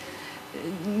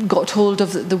got hold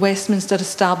of the Westminster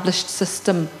established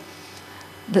system,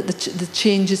 that the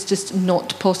change is just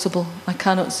not possible. I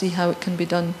cannot see how it can be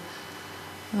done.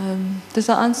 Does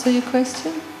that answer your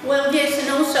question? Well, yes,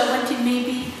 and also I wanted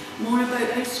maybe more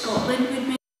about how Scotland would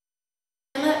make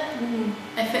it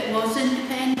if it was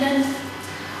independent.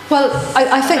 Well,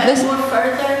 I think this more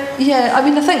further. Yeah, I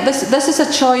mean, I think this is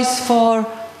a choice for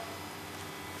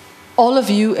all of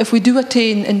you if we do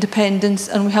attain independence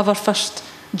and we have our first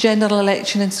general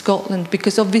election in Scotland,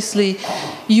 because obviously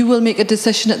you will make a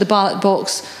decision at the ballot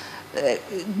box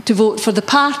to vote for the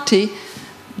party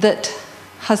that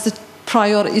has the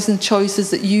priorities and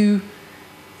choices that you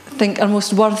think are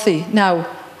most worthy. Now,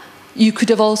 you could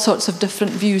have all sorts of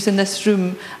different views in this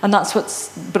room, and that's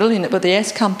what's brilliant about the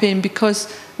Yes campaign, because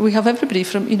we have everybody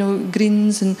from, you know,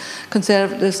 Greens and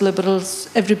Conservatives, Liberals,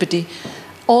 everybody,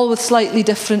 all with slightly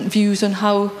different views on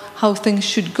how things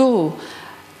should go.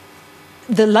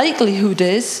 The likelihood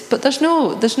is, but there's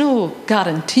no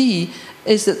guarantee,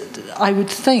 is that I would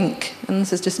think, and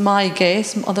this is just my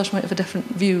guess, others might have a different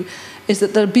view, is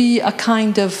that there'll be a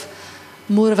kind of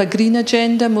more of a green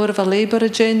agenda, more of a Labour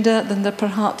agenda than there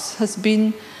perhaps has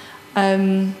been.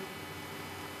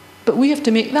 But we have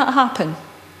to make that happen,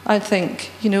 I think,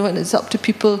 you know, and it's up to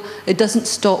people. It doesn't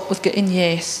stop with getting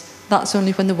yes. That's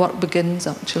only when the work begins,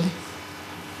 actually.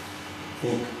 I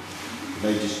think, if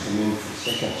I just come in for a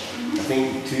second, I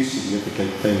think two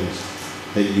significant things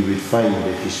that you would find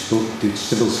if you spoke to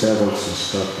civil servants in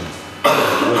Scotland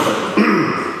was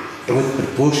that with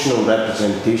proportional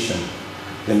representation,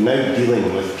 they're now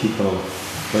dealing with people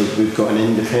like we've got an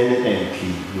independent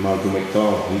MP, Margot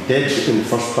MacDonald. We did in the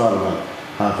first Parliament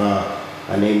have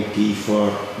an MP for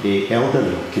the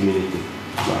elderly community,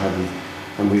 what have you.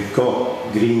 And we've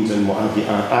got Greens and what have you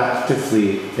are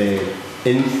actively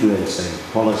influencing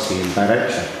policy and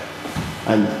direction.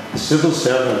 And the civil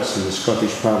servants in the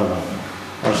Scottish Parliament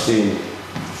are saying,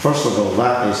 first of all,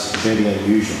 that is very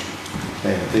unusual.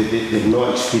 They've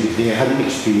not experienced, they hadn't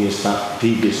experienced that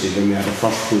previously when we had a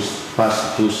first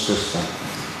past the post system.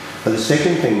 But the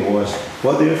second thing was,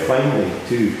 what they're finding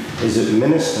too is that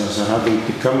ministers are having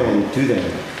to come in to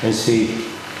them and say,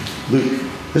 look,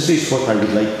 this is what I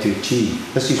would like to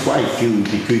achieve. This is what I feel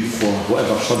would be good for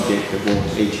whatever subject it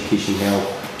was, education,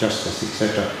 health, justice,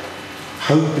 etc.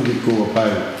 How do we go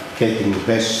about getting the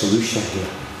best solution here?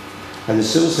 And the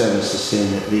civil service is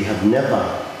saying that they have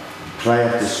never,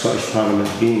 prior to the Scottish Parliament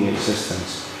being in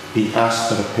existence, been asked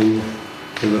their opinion.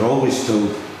 They were always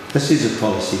told, this is a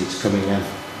policy that's coming in,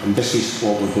 and this is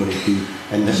what we're going to do,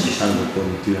 and this is how we're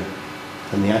going to do it.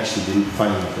 And they actually didn't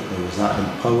find that there was that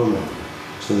empowerment.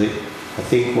 So I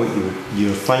think what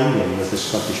you're finding with the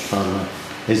Scottish Parliament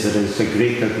is that there's a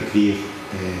greater degree of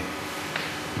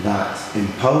that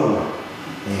empowerment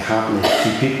happening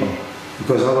to people,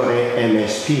 because our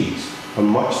MSPs are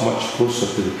much, much closer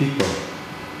to the people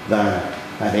than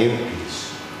our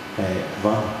MPs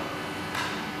are.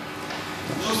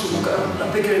 Also, we've got a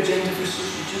bigger agenda for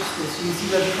social justice. You see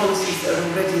where the policies that are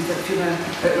already, that Fiona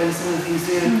outlined some of the things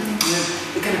there, you know,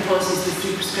 the kind of policies, the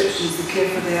free prescriptions, the care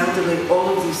for the elderly,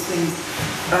 all of these things.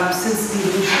 Since the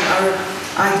evolution, our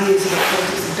ideas about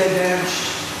politics have diverged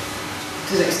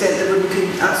to the extent that we're looking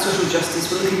at social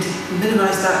justice. We're looking to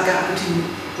minimise that gap between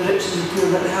the rich and the poor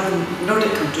that they have in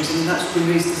Nordic countries. I mean, that's been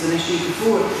raised as an issue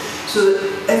before, so that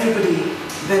everybody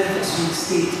benefits from the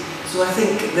state. So I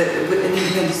think that in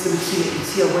independence they would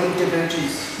see a wide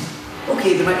divergence.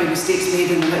 Okay, there might be mistakes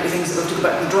made and there might be things that we'll have to go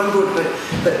back to the drawing board,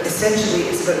 but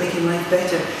essentially it's about making life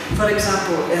better. For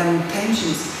example,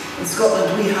 pensions. In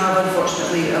Scotland we have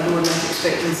unfortunately a lower life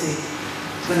expectancy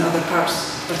than other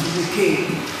parts of the UK.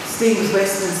 Staying with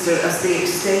Westminster, as they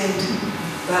extend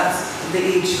that the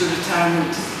age for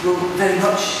retirement will very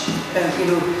much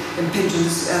impinge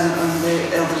on the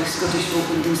elderly Scottish folk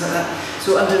and things like that.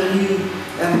 So under a new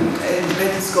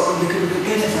independent Scotland, they could look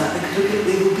again at that.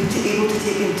 They will be able to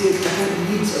take into account the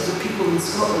needs of the people in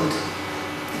Scotland.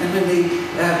 And when they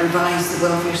revise the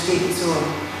welfare state and so on,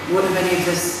 we won't have any of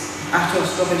this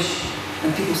Atos rubbish and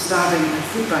people starving at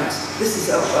food banks. This is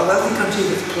a wealthy country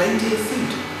with plenty of food.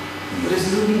 There is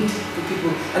no need for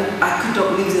people, and I could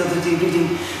not believe the other day reading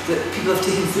that people have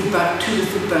taken food back to the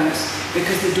food banks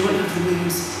because they don't have the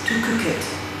means to cook it.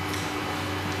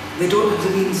 They don't have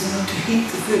the means to heat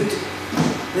the food.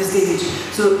 this day and age.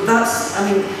 So that's, I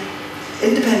mean,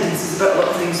 independence is about a lot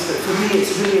of things, but for me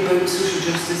it's really about social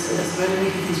justice, and it's about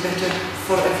making things better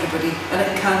for everybody. And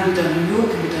it can be done. We know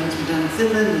it can be done. It's been done in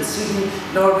Finland, in Sweden,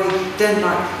 Norway,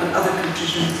 Denmark, and other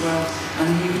countries around the world. And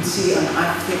you would see, and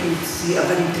I think you would see a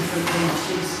very different kind of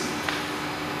place.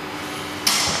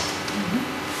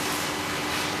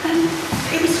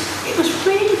 It was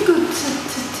really good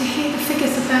to hear the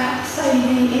figures about, say,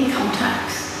 the income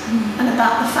tax and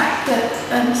about the fact that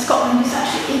Scotland is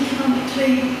actually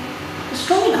economically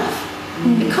strong enough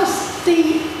because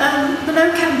the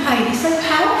No campaign is so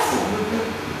powerful,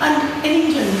 and in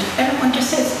England everyone just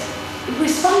says we're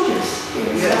sponges.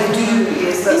 Yeah, they do.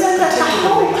 Yes, that's that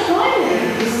whole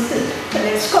climate is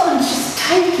that Scotland's just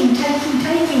taking,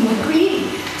 we're greedy.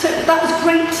 So that was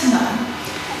great to know.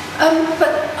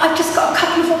 But I've just got a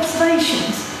couple of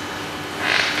observations.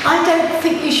 I don't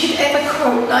think you should ever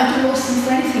quote Nigel Lawson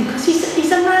for anything because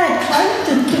he's a mad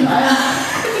clown, you know.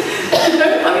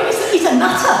 I mean, he's a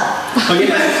nutter. Oh,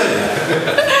 yeah.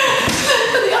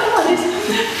 But the other one is,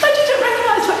 I didn't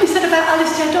recognise what you said about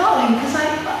Alistair Darling because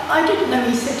I didn't know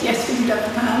he said yes, we would have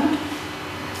the pound.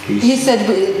 He said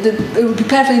it would be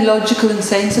perfectly logical and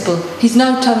sensible. He's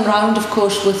now turned round, of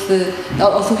course, with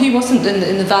although he wasn't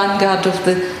in the vanguard of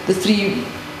the three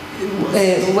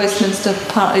Westminster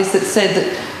parties that said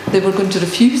that they were going to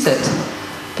refuse it.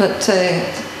 But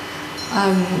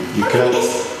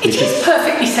it is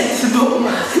perfectly sensible.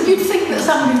 You'd think that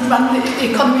somebody who'd run the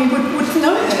economy would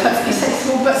know it's perfectly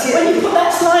sensible, but when you put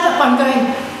that slide up, I'm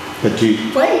going,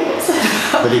 wait, what's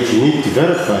that? But if you need to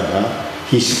verify that,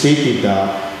 he stated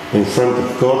that in front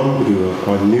of Gordon Brewer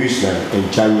on Newsnight in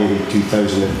January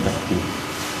 2015.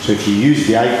 So if you use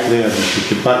the iPlayer, you should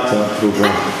get back to that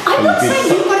programme. I'm not saying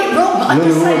you got it wrong, I'm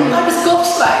just saying I was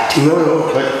gobsmacked.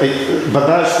 No, but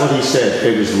that's what he said.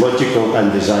 It was logical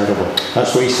and desirable.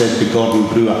 That's what he said to Gordon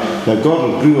Brewer. Now,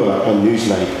 Gordon Brewer on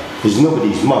Newsnight is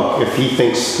nobody's mug. If he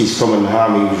thinks he's coming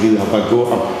harm, he'll have a go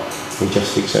at him. We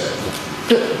just accept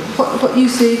it. But what you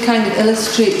say kind of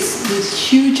illustrates the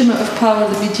huge amount of power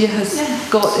the media has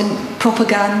got in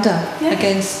propaganda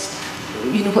against,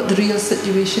 what the real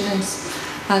situation is.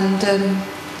 And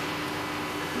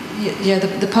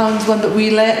the pounds one. But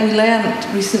we learned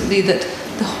recently that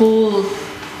the whole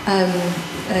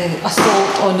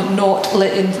assault on not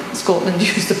letting Scotland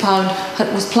use the pound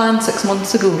was planned 6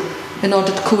 months ago in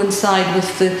order to coincide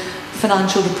with the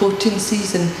financial reporting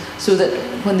season, so that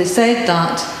when they said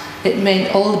that, it meant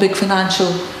all the big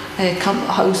financial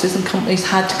houses and companies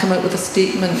had to come out with a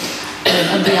statement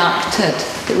and reacted.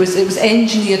 It was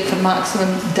engineered for maximum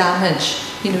damage,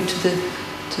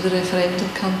 to the referendum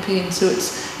campaign. So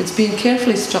it's been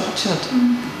carefully structured.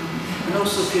 And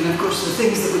also, Fiona, of course, the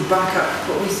things that would back up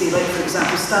what we say, like for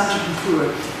example, Standard &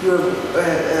 Poor, who are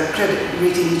a credit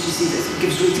rating agency that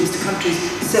gives ratings to countries,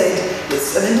 said that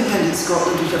an independent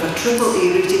Scotland would have a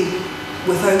AAA rating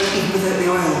without the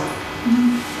oil.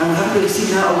 And we haven't really seen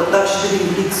that, or that should have been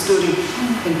the lead story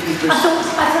in papers. I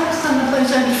thought some of those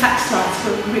early fact slides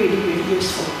were really, really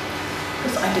useful,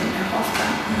 because I didn't know half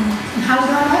that. And how would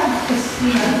I know? Because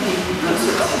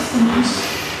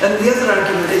and the other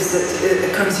argument is that a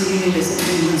currency union isn't in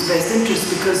England's best interest,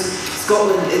 because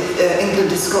England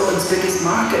is Scotland's biggest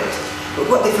market. But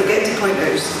what they forget to point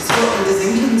out is that Scotland is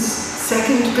England's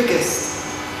second biggest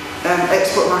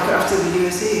export market after the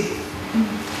USA.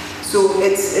 So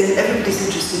it's in everybody's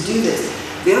interest to do this.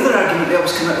 The other argument they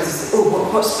always come out is,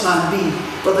 what's plan B?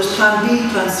 Well, there's plan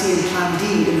B, plan C and plan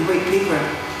D in the white paper,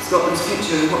 Scotland's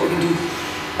future and what we can do.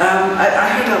 I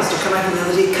heard Alistair come out the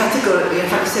other day categorically, in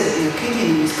fact he said it in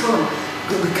Arcadian in his column,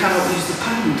 we cannot use the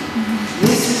pound.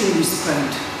 Yes, we can use the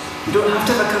pound. We don't have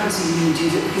to have a currency union to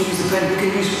use it, we can use the pound, we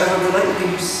can use whatever we like, we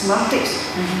can use Smarties.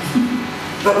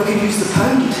 But we can use the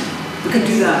pound. We can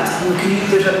do that, and we can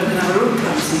have our own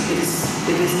currency.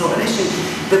 It is not an issue.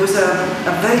 There was a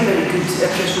very, very good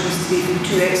press release today from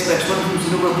two experts, one of whom is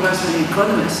a Nobel Prize winning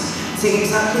economist, saying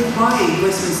exactly why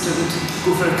Westminster would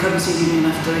go for a currency union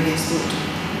after a yes vote.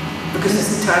 Because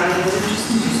it's entirely in their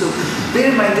interest to do so. Bear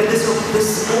in mind that this whole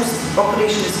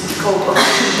operation is called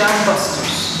Operation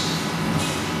Dambusters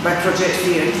by Project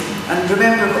Fear. And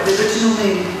remember what the original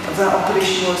name of that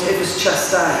operation was, it was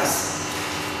Chastise.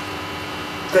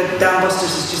 But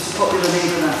Dambusters is just a popular name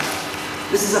for that.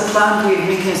 This is a planned way of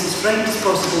making us as frightened as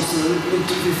possible, so that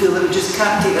we feel that we just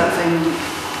can't take that final leap.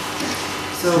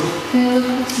 So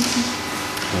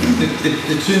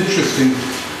it's interesting,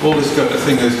 all this kind of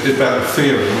thing is about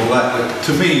fear and all that.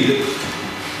 To me,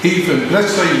 even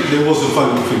let's say there was a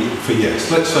vote for yes.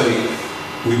 Let's say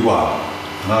we won.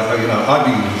 And I'm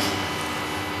English.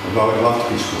 I'd love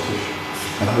to be Scottish,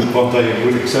 and I hope one day it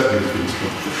will accept me as being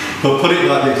Scottish. But put it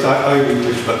like this, I'm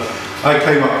English, but I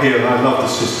came up here and I love the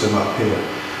system up here.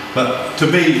 But to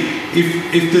me,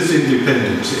 if there's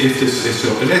independence, if there's,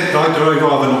 I'd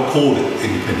rather not call it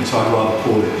independence, I'd rather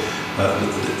call it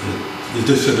the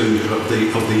dissolution of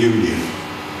the union,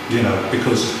 you know,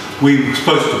 because we're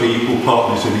supposed to be equal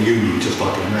partners in a union, just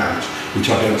like in marriage, which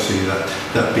I don't see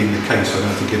that being the case. I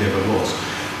don't think it ever was,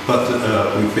 but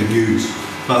we've been used.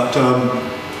 But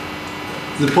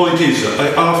the point is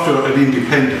that after an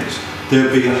independence,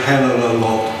 there'll be a hell of a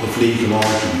lot of legal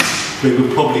arguments. They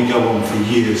will probably go on for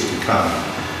years to come.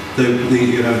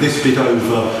 You know, this bit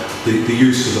over the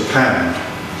use of the pound,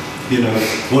 you know,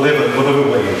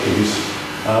 whatever way it is,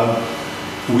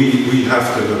 we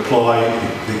have to apply.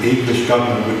 The English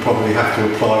government would probably have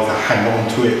to apply to hang on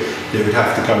to it. They would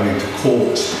have to go into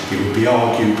courts. It would be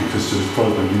argued because there was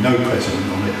probably no precedent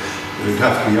on it. It would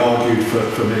have to be argued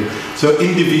for me. So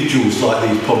individuals like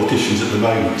these politicians at the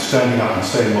moment, standing up and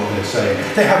saying what they're saying,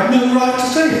 they have no right to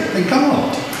say it. They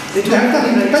can't. They don't have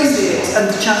any right to say it,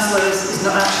 and the Chancellor is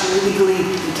not actually legally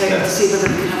entitled to say whether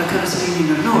we can have a currency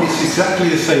union or not. And it's exactly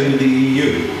the same with the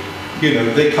EU. You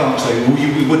know, they can't say, well,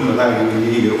 we wouldn't allow you in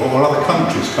the EU, or other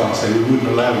countries can't say, we wouldn't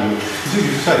allow you. As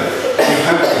you say, you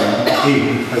have them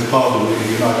in as part of the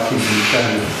United Kingdom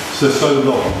standard for so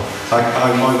long.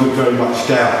 I would very much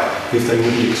doubt if they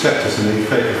wouldn't accept us, and they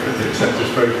accept us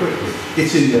very quickly.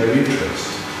 It's in their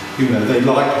interest. You know, they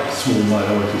like small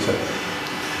minorities.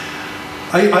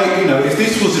 You know, if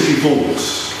this was a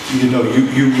divorce, you know,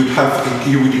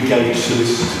 you would engage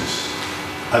solicitors.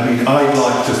 I mean, I'd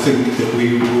like to think that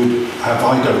we would have,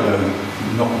 I don't know,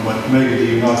 not maybe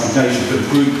the United Nations, but a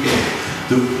group here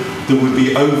that would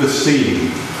be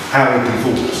overseeing our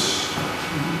divorce.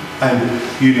 And,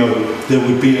 you know, there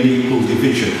would be an equal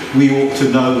division. We ought to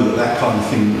know that kind of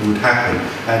thing would happen,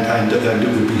 and it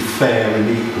would be fair and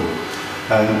equal.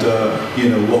 And, you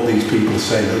know, what these people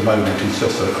say at the moment is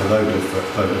just a load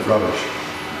of rubbish.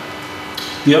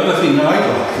 The other thing I'd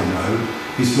like to know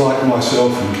is, like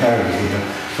myself and Carrie here,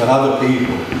 but other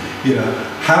people, you know,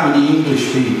 how many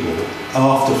English people,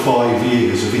 after 5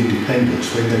 years of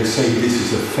independence, when they say this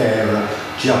is a fairer,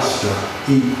 juster,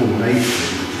 equal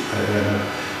nation,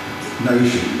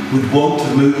 would want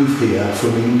to move here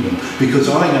from England? Because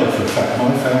I know for a fact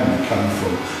my family come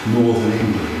from Northern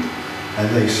England, and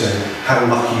they say how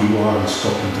lucky you are in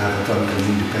Scotland to have a vote on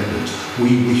independence.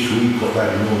 We wish we'd got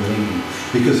that in Northern England,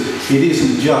 because it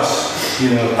isn't just, you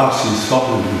know, us in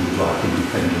Scotland who would like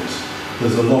independence.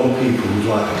 There's a lot of people who'd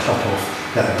like to cut off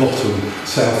that bottom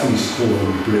southeast corner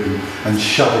of Britain and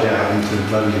shove it out into the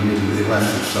bloody middle of the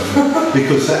Atlantic somewhere,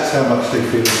 because that's how much they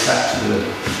feel attached to it.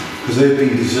 Because they've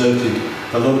been deserted,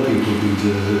 a lot of people have been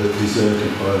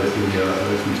deserted by the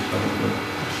British government.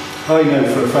 I know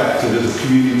for a fact that as a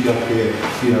community up here,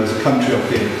 you know, as a country up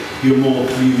here, you're more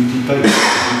community-based.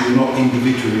 You're not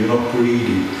individual, you're not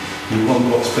greedy. You want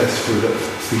what's best for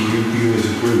you as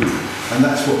a group. And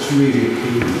that's what's really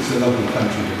appealing. It's a lovely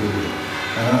country to live in.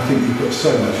 And I think you've got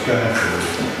so much going for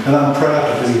it. And I'm proud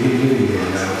to be living here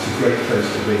now. It's a great place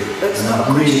to be. It's not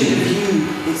a question of you,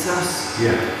 it's us.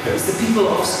 Yeah. It's the people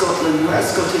of Scotland, not the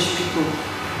Scottish people,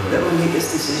 that will make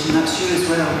this decision. That's you as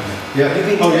well. Yeah.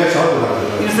 Yes, I will have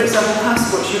it. You know, for example,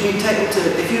 passports, you'll be entitled to,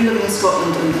 if you're living in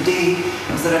Scotland on the day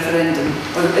of the referendum,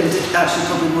 or actually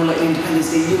probably more likely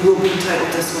Independence Day, you will be entitled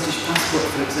to a Scottish passport,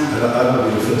 for example. I'll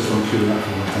be the first one queuing up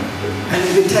for my country. And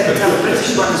you'll be entitled to have a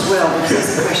British one as well, because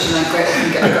that's the question I quite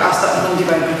often get. I got asked that on Monday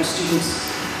by a group of students.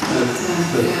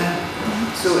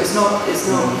 Yeah. So it's not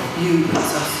you,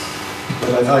 it's us.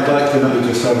 But I'd like to know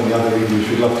just how many other English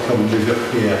would love to come and live up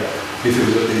here if it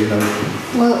was, you know,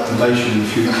 a nation in the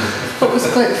future. What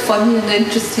was quite funny and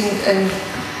interesting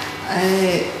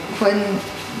when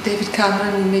David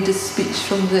Cameron made his speech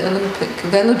from the Olympic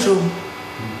velodrome,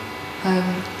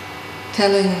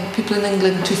 telling people in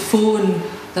England to phone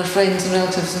their friends and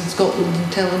relatives in Scotland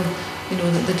and tell them, you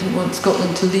know, that they didn't want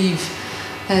Scotland to leave.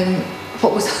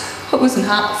 What was in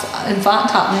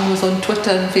fact happening was on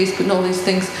Twitter and Facebook and all these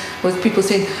things, with people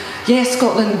saying, yes,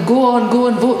 Scotland, go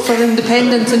and vote for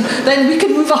independence, and then we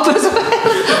can move up as well.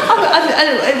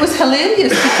 and it was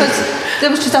hilarious, because there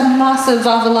was just a massive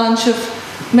avalanche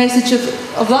of message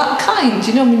of that kind,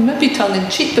 you know. I mean, maybe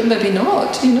tongue-in-cheek, but maybe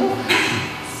not, you know.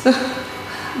 So,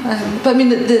 but I mean,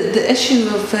 the issue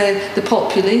of the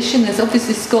population is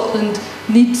obviously Scotland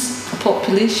needs a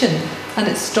population, and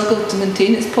it's struggled to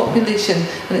maintain its population,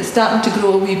 and it's starting to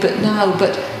grow a wee bit now,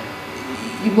 but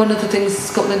one of the things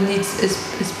Scotland needs is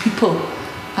people,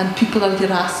 and people are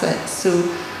your assets, so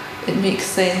it makes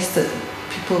sense that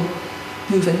people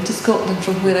move into Scotland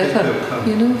from wherever,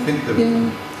 you know. I think they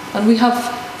will. And we have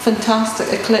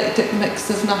fantastic eclectic mix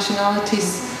of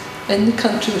nationalities in the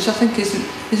country, which I think is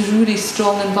really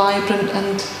strong and vibrant,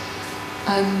 and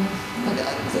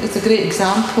it's a great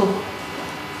example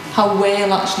how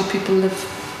well actually people live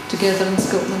together in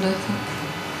Scotland, I think.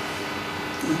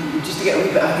 Just to get a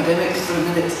wee bit academic for a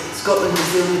minute, Scotland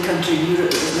is the only country in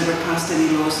Europe that has never passed any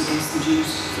laws against the Jews,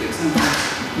 for example.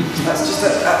 That's just a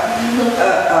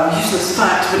useless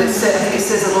fact, but I think it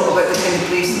says a lot about the kind of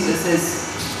place that this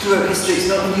is. Throughout history, it's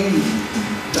not new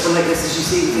that we're like this, as you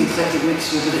say, with the eclectic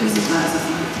mixture, but it isn't that as a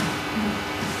fact.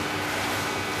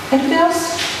 Anybody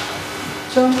else?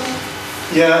 John?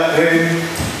 Yeah,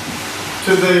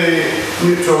 to the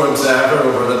neutral observer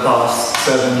over the past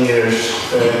 7 years,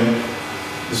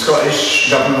 the Scottish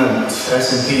Government,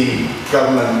 SNP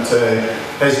Government,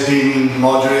 has been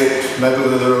moderate,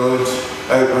 middle of the road,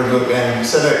 outward looking,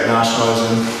 civic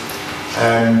nationalism.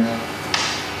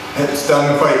 It's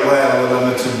done quite well with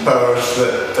limited powers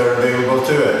that are available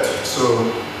to it. So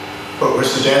what we're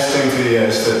suggesting to you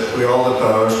is that with all the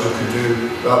powers we could do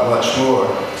that much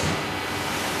more.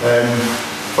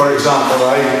 For example,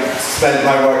 I spent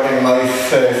my working life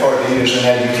 40 years in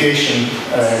education.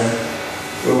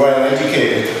 We're well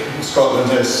educated.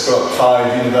 Scotland has got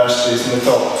 5 universities in the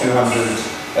top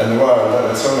 200 in the world,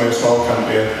 and it's only a small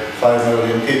country of 5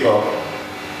 million people.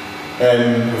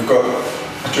 We've got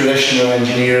a tradition of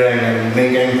engineering and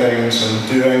making things and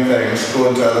doing things,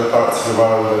 going to other parts of the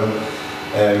world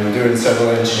and doing civil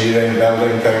engineering,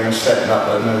 building things, setting up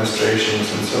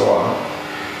administrations and so on.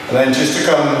 And then just to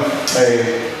come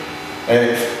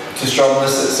to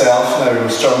Stromness itself now.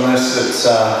 Stromness, it's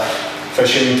a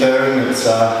fishing town, it's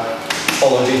a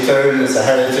holiday town, it's a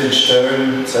heritage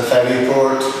town, it's a ferry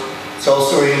port. It's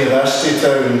also a university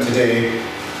town today.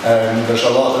 There's a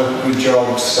lot of good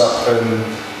jobs up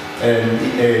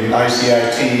in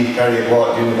ICIT, Harriet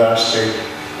Watt University,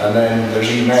 and then there's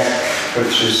EMEC,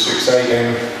 which is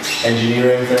exciting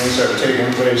engineering things that are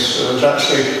taking place. So there's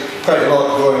actually quite a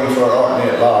lot going for Orkney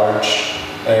at large,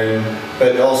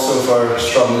 but also for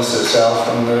Stromness itself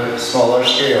on the smaller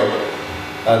scale.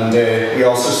 And we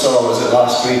also saw, was it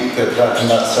last week, that in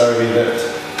that survey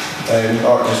that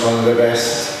Orkney is one of the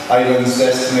best islands,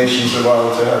 destinations in the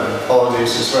world to have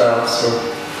holidays as well. So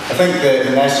I think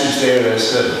the message there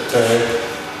is that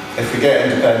if we get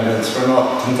independence, we're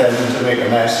not intending to make a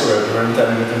mess of it, we're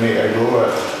intending to make a go of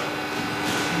it.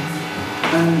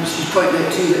 And she's pointing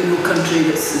out too that no country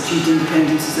that's achieved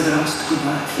independence has ever asked to go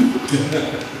back.